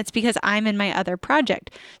hear. And it's because I'm in my other project.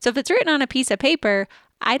 So if it's written on a piece of paper,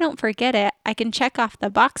 I don't forget it. I can check off the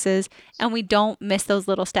boxes and we don't miss those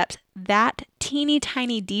little steps. That teeny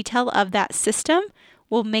tiny detail of that system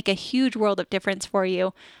will make a huge world of difference for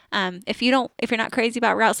you. If you're not crazy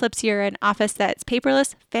about route slips, you're an office that's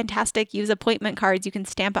paperless, fantastic. Use appointment cards. You can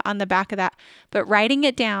stamp it on the back of that. But writing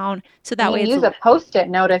it down so that way use a Post-it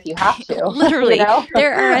note if you have to. Literally,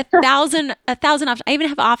 there are a thousand options. I even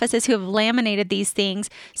have offices who have laminated these things,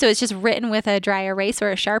 so it's just written with a dry erase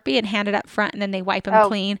or a Sharpie and handed up front, and then they wipe them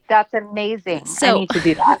clean. That's amazing. So, I need to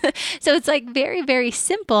do that. So it's like very, very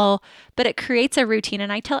simple, but it creates a routine.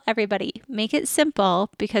 And I tell everybody, make it simple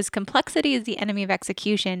because complexity is the enemy of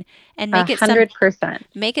execution. And make 100%.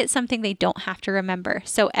 Make it something they don't have to remember.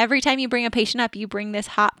 So every time you bring a patient up, you bring this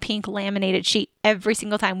hot pink laminated sheet every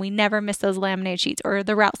single time. We never miss those laminated sheets or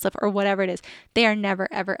the route slip or whatever it is. They are never,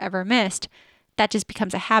 ever, ever missed. That just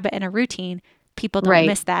becomes a habit and a routine. People don't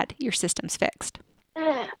miss that. Your system's fixed.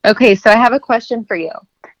 Okay, so I have a question for you.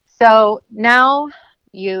 So now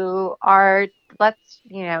you are, let's,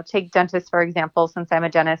 take dentists, for example, since I'm a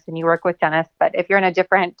dentist and you work with dentists, but if you're in a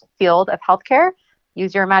different field of healthcare,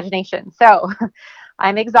 use your imagination. So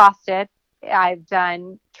I'm exhausted. I've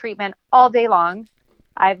done treatment all day long.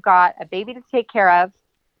 I've got a baby to take care of.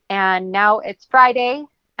 And now it's Friday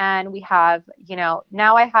and we have,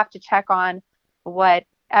 now I have to check on what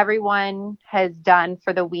everyone has done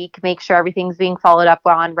for the week, make sure everything's being followed up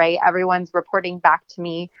on, right? Everyone's reporting back to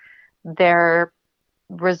me their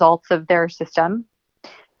results of their system.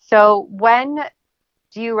 So when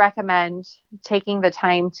do you recommend taking the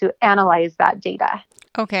time to analyze that data?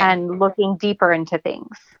 Okay. And looking deeper into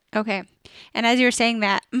things? Okay. And as you're saying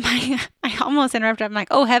that, I almost interrupted. I'm like,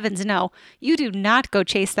 oh, heavens, no. You do not go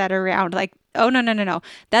chase that around. Like, oh, no.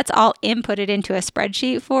 That's all inputted into a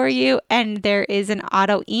spreadsheet for you. And there is an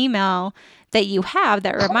auto email that you have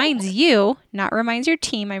that reminds you, not reminds your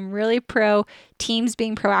team. I'm really pro teams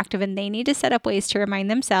being proactive and they need to set up ways to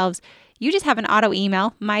remind themselves. You just have an auto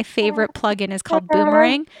email. My favorite plugin is called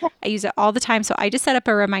Boomerang. I use it all the time. So I just set up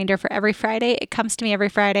a reminder for every Friday. It comes to me every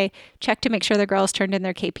Friday. Check to make sure the girls turned in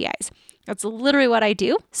their KPIs. That's literally what I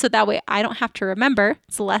do. So that way I don't have to remember.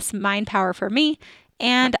 It's less mind power for me.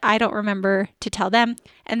 And I don't remember to tell them.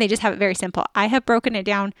 And they just have it very simple. I have broken it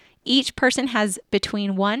down. Each person has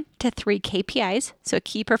between 1 to 3 KPIs. So a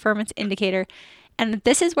key performance indicator. And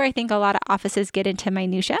this is where I think a lot of offices get into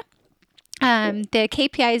minutia. The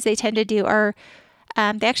KPIs they tend to do are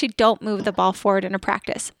they actually don't move the ball forward in a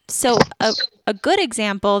practice. So a good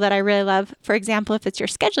example that I really love, for example, if it's your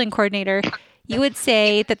scheduling coordinator, you would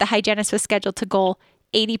say that the hygienist was scheduled to goal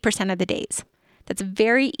 80% of the days. That's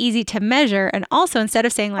very easy to measure. And also instead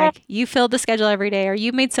of saying like you filled the schedule every day or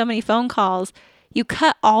you made so many phone calls, You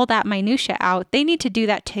cut all that minutia out. They need to do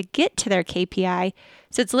that to get to their KPI.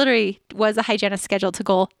 So it's literally, was the hygienist scheduled to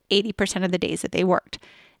goal 80% of the days that they worked?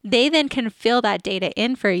 They then can fill that data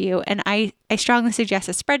in for you. And I strongly suggest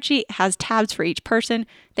a spreadsheet has tabs for each person.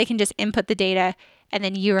 They can just input the data and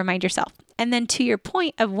then you remind yourself. And then to your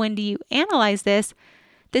point of when do you analyze this,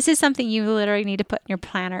 this is something you literally need to put in your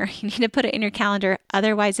planner. You need to put it in your calendar.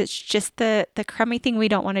 Otherwise, it's just the crummy thing we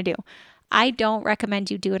don't want to do. I don't recommend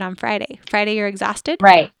you do it on Friday. Friday, you're exhausted.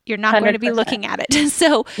 Right. You're not 100%. Going to be looking at it.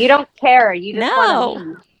 So you don't care. You just want to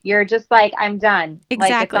leave. You're just like, I'm done.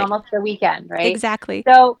 Exactly. Like it's almost the weekend, right? Exactly.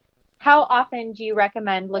 So how often do you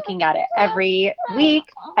recommend looking at it? Every week,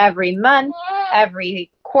 every month, every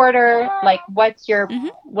quarter? Like what's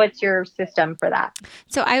your system for that?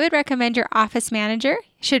 So I would recommend your office manager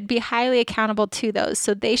should be highly accountable to those.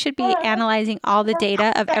 So they should be analyzing all the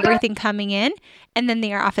data of everything coming in. And then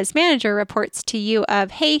your office manager reports to you of,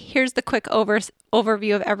 hey, here's the quick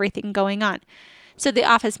overview of everything going on. So the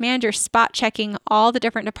office manager spot checking all the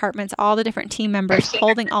different departments, all the different team members,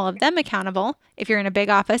 holding all of them accountable. If you're in a big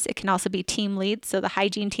office, it can also be team leads. So the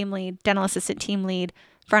hygiene team lead, dental assistant team lead,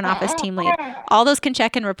 front office team lead. All those can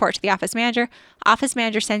check and report to the office manager. Office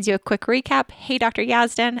manager sends you a quick recap. Hey, Dr.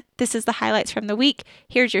 Yazdan, this is the highlights from the week.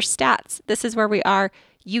 Here's your stats. This is where we are.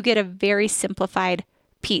 You get a very simplified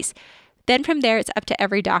piece. Then from there, it's up to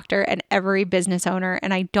every doctor and every business owner.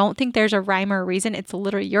 And I don't think there's a rhyme or reason. It's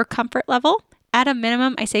literally your comfort level. At a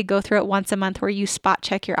minimum, I say go through it once a month where you spot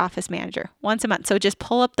check your office manager once a month. So just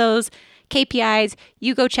pull up those KPIs.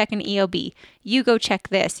 You go check an EOB. You go check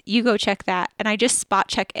this. You go check that. And I just spot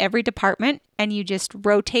check every department and you just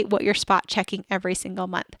rotate what you're spot checking every single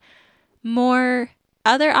month. More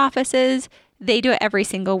other offices, they do it every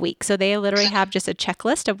single week. So they literally have just a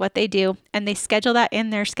checklist of what they do and they schedule that in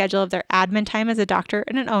their schedule of their admin time as a doctor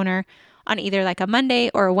and an owner on either like a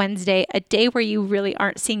Monday or a Wednesday, a day where you really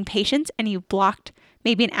aren't seeing patients and you've blocked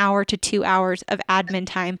maybe an hour to 2 hours of admin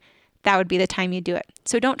time. That would be the time you do it.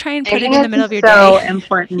 So don't try and put it in the middle of your day. So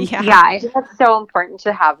important. Yeah, I think it's so important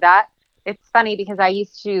to have that. It's funny because I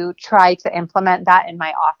used to try to implement that in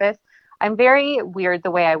my office. I'm very weird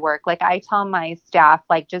the way I work. Like I tell my staff,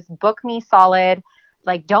 like just book me solid.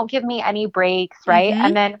 Like, don't give me any breaks, right?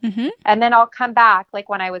 And then I'll come back. Like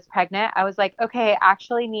when I was pregnant, I was like, okay, I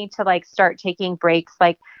actually need to like start taking breaks.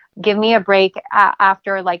 Like give me a break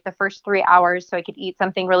after like the first 3 hours so I could eat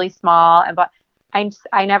something really small. But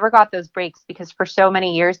I never got those breaks because for so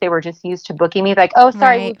many years they were just used to booking me like, oh,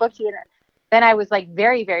 sorry, we booked you. Then I was like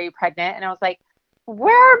very, very pregnant and I was like,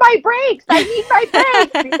 where are my breaks? I need my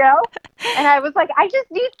breaks, you know? And I was like, I just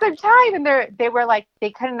need some time. And they were like,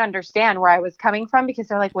 they couldn't understand where I was coming from because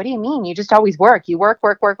they're like, what do you mean? You just always work. You work.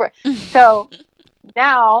 So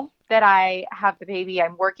now that I have the baby,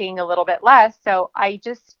 I'm working a little bit less. So I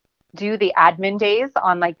just do the admin days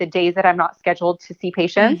on like the days that I'm not scheduled to see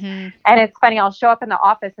patients. And it's funny, I'll show up in the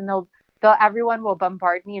office and everyone will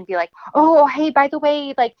bombard me and be like, oh, hey, by the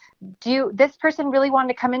way, like, this person really wanted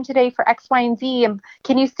to come in today for X, Y, and Z. And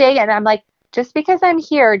can you stay? And I'm like, just because I'm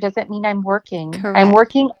here doesn't mean I'm working. Correct. I'm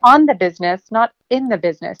working on the business, not in the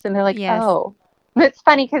business. And they're like, oh, it's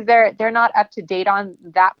funny because they're not up to date on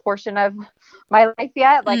that portion of my life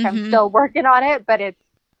yet. Like I'm still working on it, but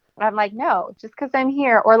I'm like, no, just because I'm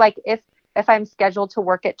here. Or like if I'm scheduled to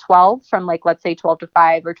work at 12 from like, let's say 12 to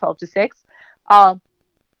 5 or 12 to 6, I'll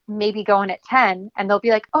maybe go in at 10 and they'll be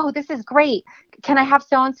like, oh, this is great. Can I have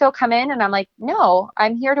so-and-so come in? And I'm like, no,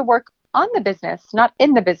 I'm here to work on the business, not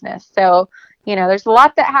in the business. So, you know, there's a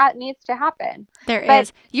lot that needs to happen. There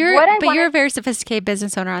is. You're a very sophisticated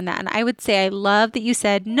business owner on that. And I would say I love that you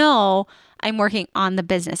said, no, I'm working on the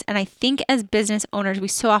business. And I think as business owners, we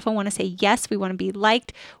so often want to say, yes, we want to be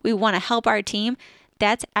liked. We want to help our team.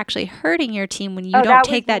 That's actually hurting your team when you don't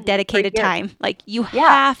take that dedicated time. Like you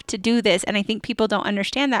have to do this. And I think people don't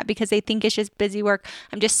understand that because they think it's just busy work.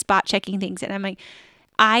 I'm just spot checking things. And I'm like,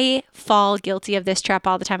 I fall guilty of this trap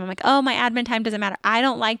all the time. I'm like, oh, my admin time doesn't matter. I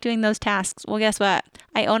don't like doing those tasks. Well, guess what?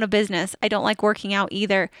 I own a business. I don't like working out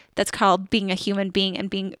either. That's called being a human being and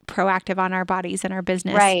being proactive on our bodies and our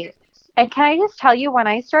business. Right. And can I just tell you, when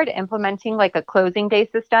I started implementing like a closing day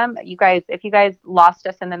system, if you guys lost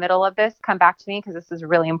us in the middle of this, come back to me because this is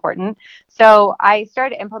really important. So I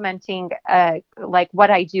started implementing like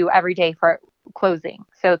what I do every day for closing.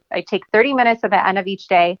 So I take 30 minutes at the end of each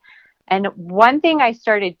day. And one thing I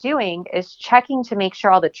started doing is checking to make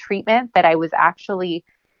sure all the treatment that I was actually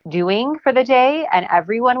doing for the day and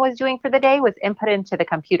everyone was doing for the day was input into the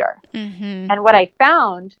computer. And what I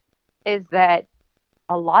found is that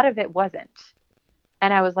a lot of it wasn't.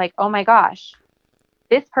 And I was like, oh my gosh,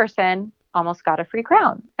 this person almost got a free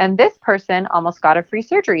crown. And this person almost got a free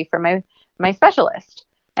surgery for my my specialist.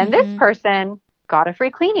 And this Mhm. person got a free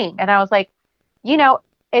cleaning. And I was like,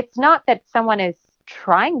 it's not that someone is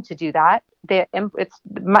trying to do that. At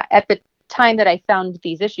the time that I found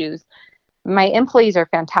these issues, my employees are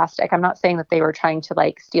fantastic. I'm not saying that they were trying to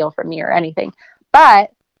like steal from me or anything,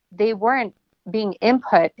 but they weren't being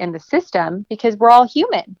input in the system because we're all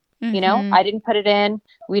human. Mhm. I didn't put it in.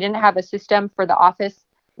 We didn't have a system for the office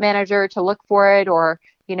manager to look for it, or,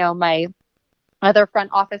 my other front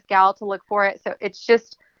office gal to look for it. So it's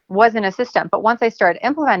just wasn't a system. But once I started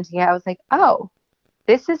implementing it, I was like, oh,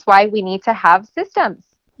 this is why we need to have systems.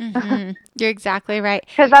 Mhm. You're exactly right.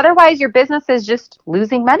 Because otherwise your business is just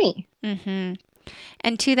losing money. Mhm.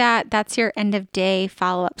 And to that, that's your end of day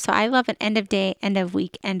follow up. So I love an end of day, end of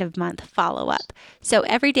week, end of month follow up. So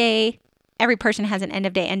every day, every person has an end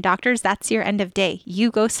of day. And doctors, that's your end of day. You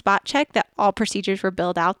go spot check that all procedures were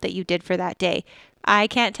billed out that you did for that day. I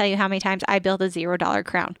can't tell you how many times I billed a $0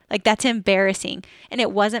 crown. Like, that's embarrassing. And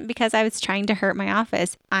it wasn't because I was trying to hurt my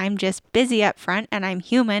office. I'm just busy up front and I'm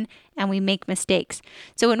human and we make mistakes.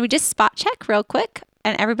 So when we just spot check real quick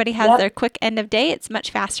and everybody has their quick end of day, it's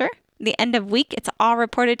much faster. The end of week, it's all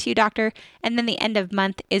reported to you, doctor. And then the end of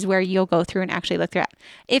month is where you'll go through and actually look through it.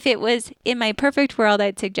 If it was in my perfect world,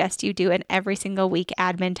 I'd suggest you do an every single week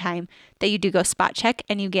admin time that you do go spot check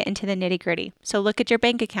and you get into the nitty gritty. So look at your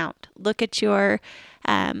bank account, look at your,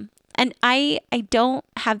 and I don't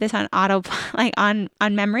have this on auto, like on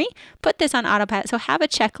memory, put this on autopilot. So have a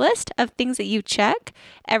checklist of things that you check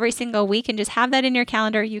every single week and just have that in your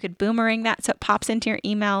calendar. You could boomerang that so it pops into your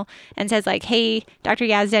email and says like, hey, Dr.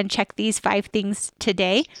 Yazdan, check these 5 things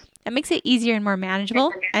today. That makes it easier and more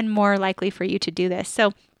manageable and more likely for you to do this.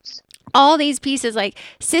 So all these pieces like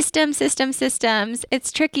systems,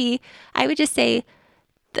 it's tricky. I would just say,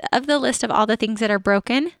 of the list of all the things that are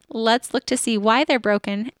broken, let's look to see why they're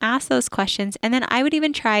broken, ask those questions, and then I would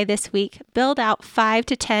even try this week, build out 5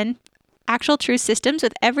 to 10 actual true systems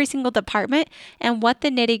with every single department and what the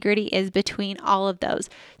nitty gritty is between all of those.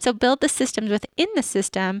 So build the systems within the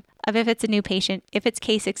system of if it's a new patient, if it's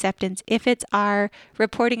case acceptance, if it's our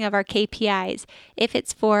reporting of our KPIs, if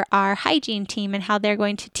it's for our hygiene team and how they're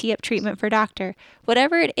going to tee up treatment for doctor.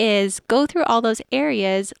 Whatever it is, go through all those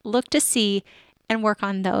areas, look to see and work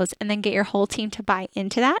on those, and then get your whole team to buy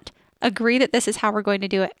into that. Agree that this is how we're going to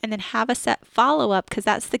do it, and then have a set follow-up, because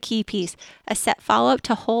that's the key piece, a set follow-up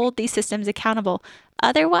to hold these systems accountable.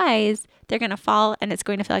 Otherwise, they're going to fall and it's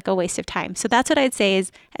going to feel like a waste of time. So that's what I'd say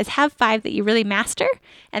is have 5 that you really master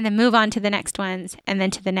and then move on to the next ones and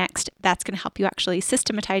then to the next. That's going to help you actually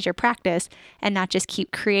systematize your practice and not just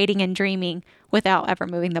keep creating and dreaming without ever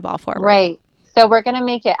moving the ball forward. Right. So we're going to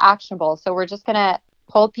make it actionable. So we're just going to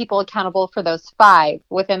hold people accountable for those 5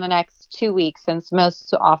 within the next 2 weeks, since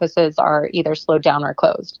most offices are either slowed down or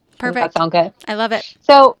closed. Perfect. Does that sound good? I love it.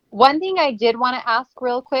 So one thing I did want to ask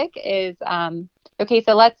real quick is, okay,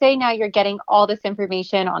 so let's say now you're getting all this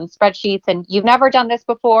information on spreadsheets and you've never done this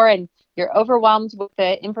before and you're overwhelmed with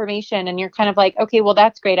the information and you're kind of like, okay, well,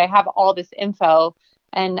 that's great. I have all this info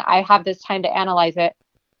and I have this time to analyze it.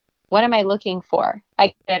 What am I looking for?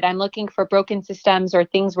 I'm looking for broken systems or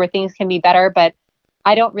things where things can be better, but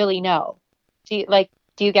I don't really know. Do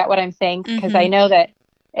you get what I'm saying? Because I know that,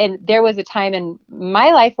 and there was a time in my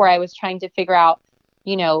life where I was trying to figure out,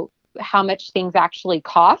 how much things actually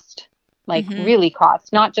cost, really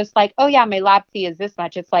cost, not just like, oh yeah, my lab fee is this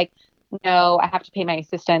much. It's like, no, I have to pay my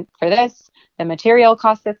assistant for this. The material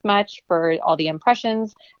costs this much for all the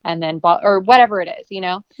impressions and then, or whatever it is,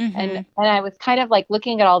 and I was kind of like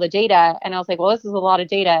looking at all the data and I was like, well, this is a lot of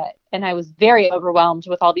data. And I was very overwhelmed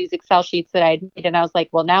with all these Excel sheets that I made. And I was like,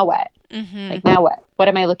 well, now what? Like, now what? What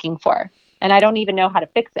am I looking for? And I don't even know how to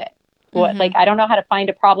fix it. I don't know how to find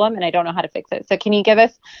a problem and I don't know how to fix it. So can you give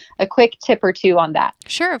us a quick tip or two on that?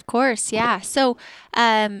 Sure, of course. Yeah. So,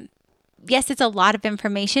 yes, it's a lot of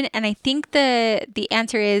information. And I think the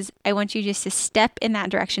answer is I want you just to step in that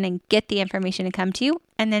direction and get the information to come to you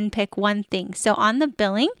and then pick one thing. So on the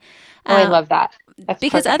billing. I love that. That's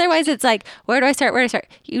because perfect. Otherwise it's like, where do I start?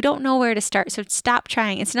 You don't know where to start. So stop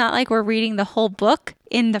trying. It's not like we're reading the whole book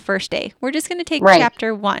in the first day. We're just going to take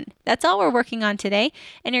chapter 1. That's all we're working on today.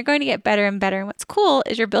 And you're going to get better and better. And what's cool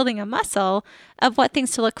is you're building a muscle of what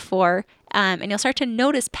things to look for. And you'll start to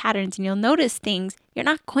notice patterns and you'll notice things. You're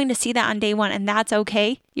not going to see that on day 1, and that's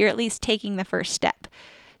okay. You're at least taking the first step.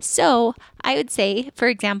 So I would say, for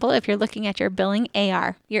example, if you're looking at your billing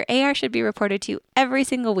AR, your AR should be reported to you every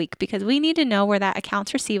single week because we need to know where that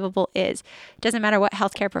accounts receivable is. Doesn't matter what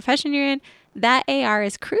healthcare profession you're in, that AR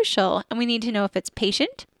is crucial, and we need to know if it's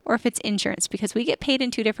patient, or if it's insurance, because we get paid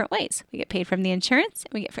in two different ways. We get paid from the insurance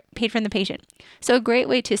and we get paid from the patient. So a great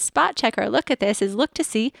way to spot check or look at this is look to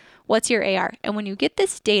see what's your AR. And when you get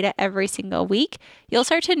this data every single week, you'll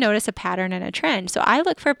start to notice a pattern and a trend. So I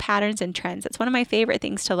look for patterns and trends. That's one of my favorite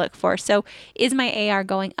things to look for. So is my AR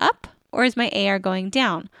going up or is my AR going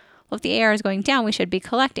down? Well, if the AR is going down, we should be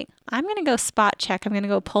collecting. I'm going to go spot check. I'm going to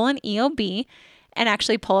go pull an EOB and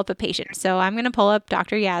actually pull up a patient. So I'm going to pull up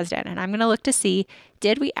Dr. Yazdan and I'm going to look to see,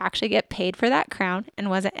 did we actually get paid for that crown and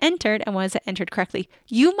was it entered and was it entered correctly?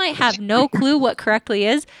 You might have no clue what correctly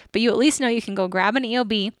is, but you at least know you can go grab an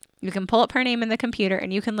EOB, you can pull up her name in the computer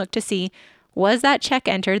and you can look to see, was that check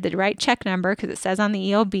entered, the right check number, because it says on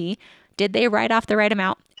the EOB, did they write off the right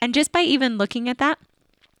amount? And just by even looking at that,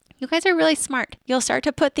 you guys are really smart. You'll start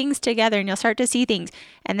to put things together and you'll start to see things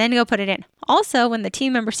and then go put it in. Also, when the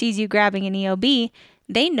team member sees you grabbing an EOB,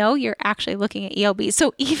 they know you're actually looking at EOBs.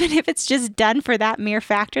 So even if it's just done for that mere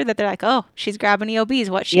factor that they're like, oh, she's grabbing EOBs,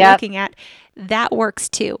 what's she looking at? That works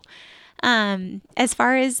too. As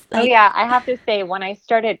far as I have to say, when I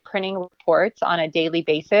started printing reports on a daily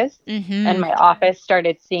basis and my office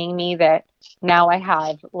started seeing me that now I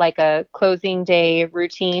have like a closing day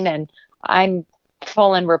routine and I'm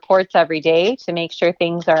pulling reports every day to make sure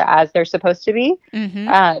things are as they're supposed to be.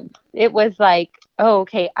 It was like, oh,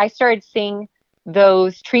 okay. I started seeing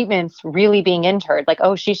those treatments really being entered. Like,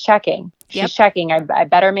 oh, she's checking. She's checking. I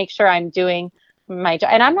better make sure I'm doing my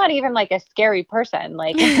job. And I'm not even like a scary person.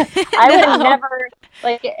 Like I would never,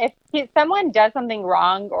 like if someone does something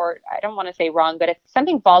wrong, or I don't want to say wrong, but if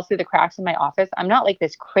something falls through the cracks in my office, I'm not like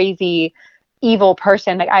this crazy evil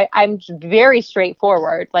person. Like I'm very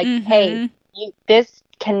straightforward. Like, hey, this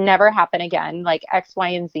can never happen again, like X, Y,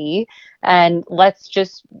 and Z. And let's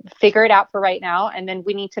just figure it out for right now. And then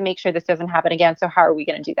we need to make sure this doesn't happen again. So how are we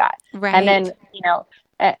going to do that? Right. And then,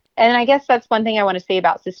 and I guess that's one thing I want to say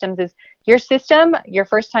about systems is your system, your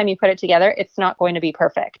first time you put it together, it's not going to be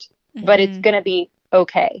perfect, but it's going to be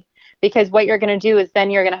okay. Because what you're going to do is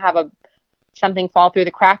then you're going to have something fall through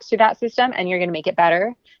the cracks through that system and you're going to make it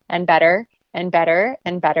better and better and better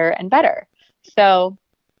and better and better. So,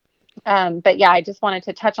 but yeah, I just wanted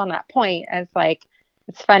to touch on that point as like,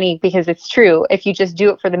 it's funny because it's true. If you just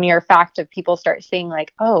do it for the mere fact of people start seeing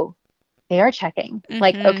like, oh, they are checking.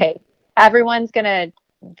 Like, okay, everyone's going to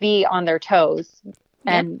be on their toes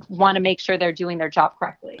and want to make sure they're doing their job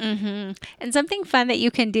correctly. And something fun that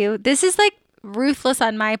you can do, this is like ruthless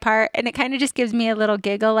on my part, and it kind of just gives me a little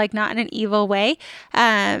giggle, like not in an evil way.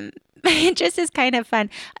 It just is kind of fun.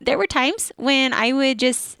 There were times when I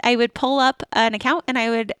would pull up an account and I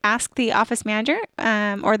would ask the office manager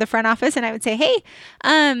or the front office, and I would say, hey,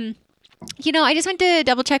 I just went to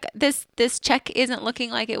double check this check isn't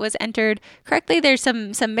looking like it was entered correctly. There's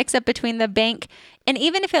some mix up between the bank. And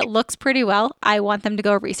even if it looks pretty well, I want them to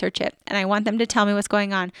go research it and I want them to tell me what's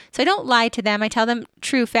going on. So I don't lie to them. I tell them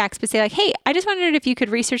true facts, but say like, hey, I just wondered if you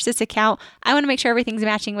could research this account. I want to make sure everything's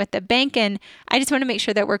matching with the bank and I just want to make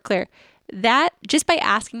sure that we're clear. That just by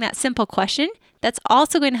asking that simple question, that's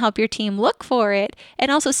also going to help your team look for it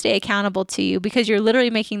and also stay accountable to you because you're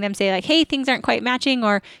literally making them say like, hey, things aren't quite matching,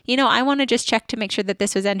 or, I want to just check to make sure that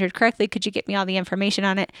this was entered correctly. Could you get me all the information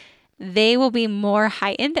on it? They will be more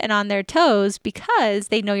heightened and on their toes because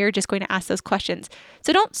they know you're just going to ask those questions.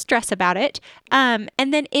 So don't stress about it. And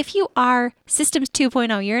then if you are Systems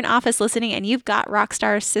 2.0, you're in office listening and you've got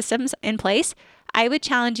rockstar systems in place, I would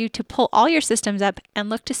challenge you to pull all your systems up and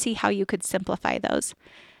look to see how you could simplify those.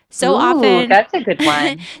 Often, that's a good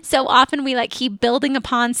one. So often we keep building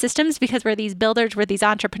upon systems because we're these builders, we're these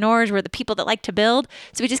entrepreneurs, we're the people that like to build.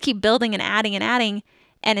 So we just keep building and adding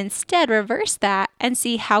and instead reverse that and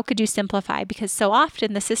see how could you simplify, because so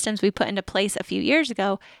often the systems we put into place a few years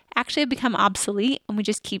ago actually have become obsolete and we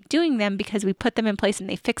just keep doing them because we put them in place and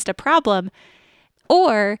they fixed a problem,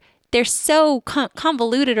 or they're so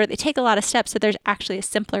convoluted or they take a lot of steps that there's actually a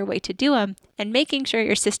simpler way to do them, and making sure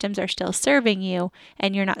your systems are still serving you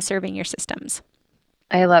and you're not serving your systems.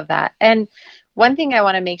 I love that. And one thing I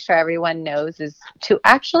want to make sure everyone knows is to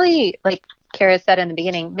actually, like Kiera said in the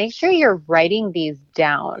beginning, make sure you're writing these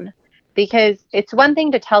down, because it's one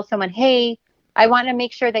thing to tell someone, hey, I want to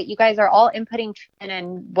make sure that you guys are all inputting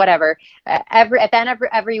and whatever. At the end of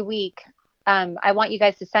every week, I want you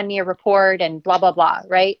guys to send me a report and blah, blah, blah,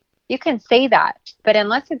 right? You can say that, but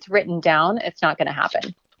unless it's written down, it's not going to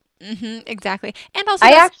happen. Exactly. And also,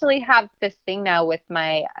 I actually have this thing now with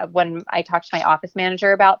when I talk to my office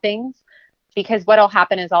manager about things, because what'll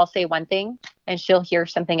happen is I'll say one thing and she'll hear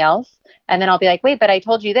something else. And then I'll be like, wait, but I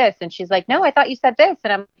told you this. And she's like, no, I thought you said this.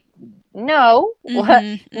 And I'm, no,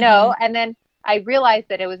 no. And then I realized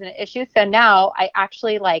that it was an issue. So now I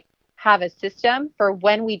actually have a system for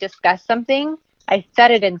when we discuss something, I set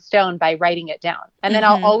it in stone by writing it down. And then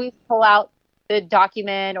I'll always pull out the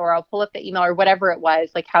document, or I'll pull up the email or whatever it was,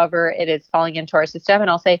 like however it is falling into our system. And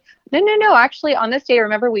I'll say, no, actually on this day,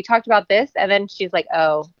 remember we talked about this. And then she's like,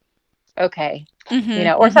 oh, okay.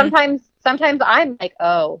 Or sometimes I'm like,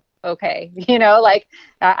 oh, okay. Like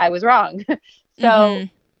I was wrong. So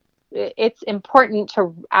it's important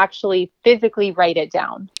to actually physically write it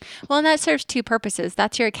down. Well, and that serves two purposes.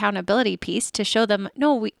 That's your accountability piece to show them,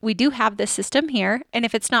 no, we do have this system here. And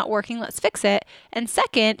if it's not working, let's fix it. And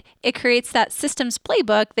second, it creates that systems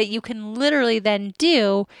playbook that you can literally then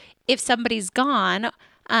do if somebody's gone.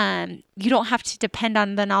 You don't have to depend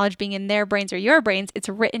on the knowledge being in their brains or your brains. It's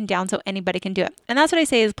written down so anybody can do it. And that's what I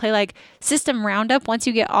say is play like system roundup. Once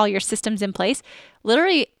you get all your systems in place,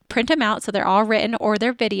 literally print them out so they're all written or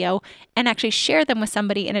they're video, and actually share them with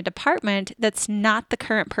somebody in a department that's not the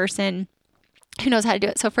current person who knows how to do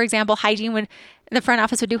it. So for example, the front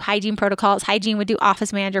office would do hygiene protocols. Hygiene would do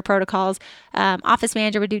office manager protocols. Office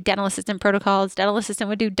manager would do dental assistant protocols. Dental assistant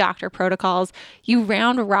would do doctor protocols. You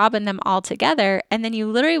round robin them all together, and then you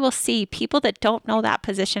literally will see people that don't know that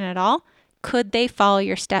position at all. Could they follow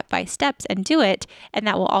your step-by-steps and do it? And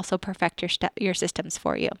that will also perfect your systems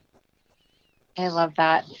for you. I love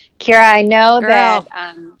that. Kiera, I know that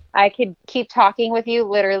I could keep talking with you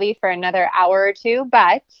literally for another hour or two,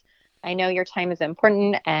 but I know your time is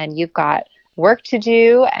important and you've got work to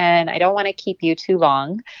do, and I don't want to keep you too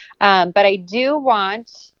long. But I do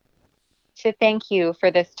want to thank you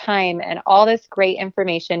for this time and all this great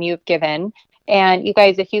information you've given. And you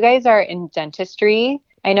guys, if you guys are in dentistry,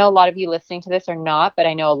 I know a lot of you listening to this are not, but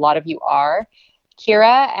I know a lot of you are.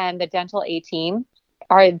 Kiera and the Dental A team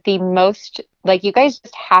are the most, like, you guys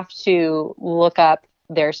just have to look up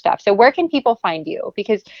their stuff. So where can people find you?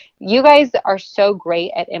 Because you guys are so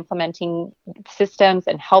great at implementing systems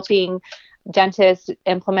and helping dentists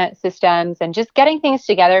implement systems and just getting things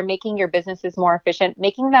together, making your businesses more efficient,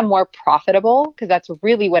 making them more profitable, because that's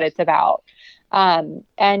really what it's about.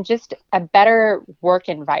 And just a better work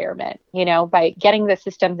environment, by getting the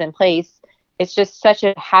systems in place. It's just such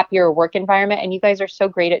a happier work environment. And you guys are so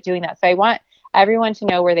great at doing that. So I want everyone to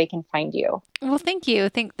know where they can find you. Well, thank you. I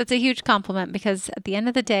think that's a huge compliment, because at the end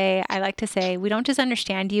of the day, I like to say, we don't just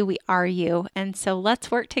understand you, we are you. And so let's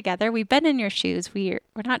work together. We've been in your shoes. We're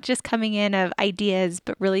not just coming in of ideas,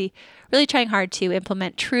 but really trying hard to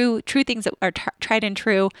implement true things that are tried and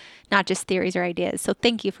true, not just theories or ideas. So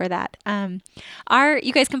thank you for that.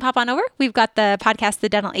 You guys can pop on over. We've got the podcast, the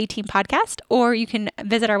Dental A Team podcast, or you can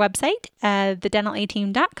visit our website,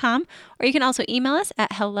 thedentalateam.com, or you can also email us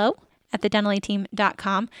at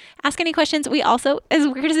hello@thedentalateam.com. Ask any questions. We also, as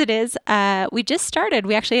weird as it is, we just started.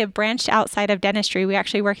 We actually have branched outside of dentistry. We're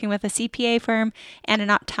actually working with a CPA firm and an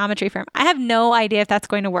optometry firm. I have no idea if that's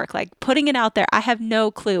going to work. Like, putting it out there, I have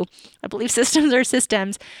no clue. I believe systems are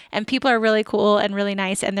systems, and people are really cool and really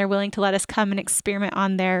nice, and they're willing to let us come and experiment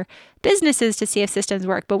on their businesses to see if systems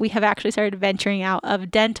work. But we have actually started venturing out of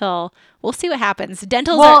dental. We'll see what happens.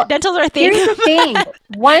 Dentals are a thing. Here's the thing.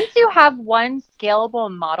 Once you have one scalable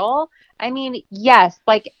model, I mean, yes,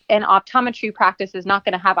 like an optometry practice is not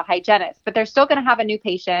going to have a hygienist, but they're still going to have a new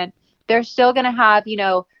patient. They're still going to have,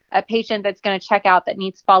 a patient that's going to check out that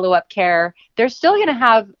needs follow-up care. They're still going to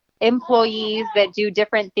have employees that do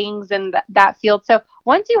different things in that field. So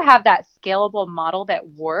once you have that scalable model that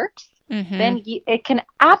works, then it can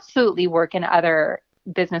absolutely work in other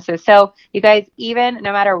businesses. So you guys, even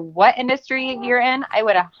no matter what industry you're in, I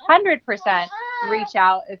would 100% reach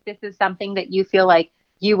out if this is something that you feel like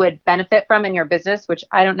you would benefit from in your business, which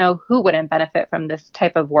I don't know who wouldn't benefit from this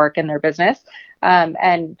type of work in their business.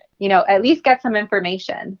 And, at least get some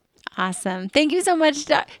information. Awesome. Thank you so much,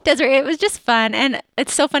 Desiree. It was just fun. And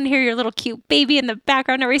it's so fun to hear your little cute baby in the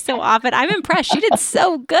background every so often. I'm impressed. She did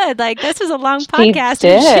so good. Like, this was a long podcast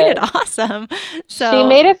and she did awesome. So she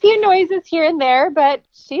made a few noises here and there, but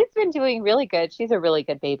she's been doing really good. She's a really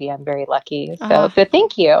good baby. I'm very lucky. So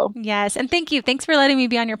thank you. Yes. And thank you. Thanks for letting me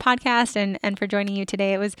be on your podcast and for joining you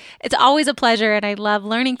today. It's always a pleasure. And I love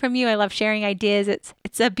learning from you. I love sharing ideas.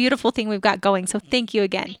 It's a beautiful thing we've got going. So thank you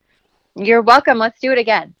again. You're welcome. Let's do it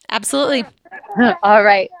again. Absolutely. All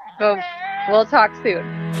right. So we'll talk soon.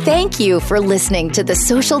 Thank you for listening to The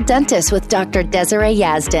Social Dentist with Dr. Desiree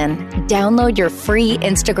Yazdan. Download your free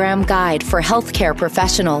Instagram guide for healthcare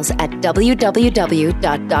professionals at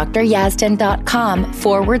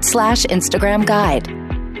www.dryazdan.com/Instagram guide.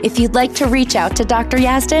 If you'd like to reach out to Dr.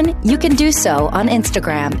 Yazdan, you can do so on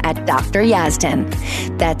Instagram at Dr. Yazdan.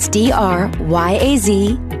 That's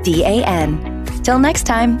DRYAZDAN. Till next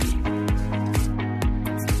time.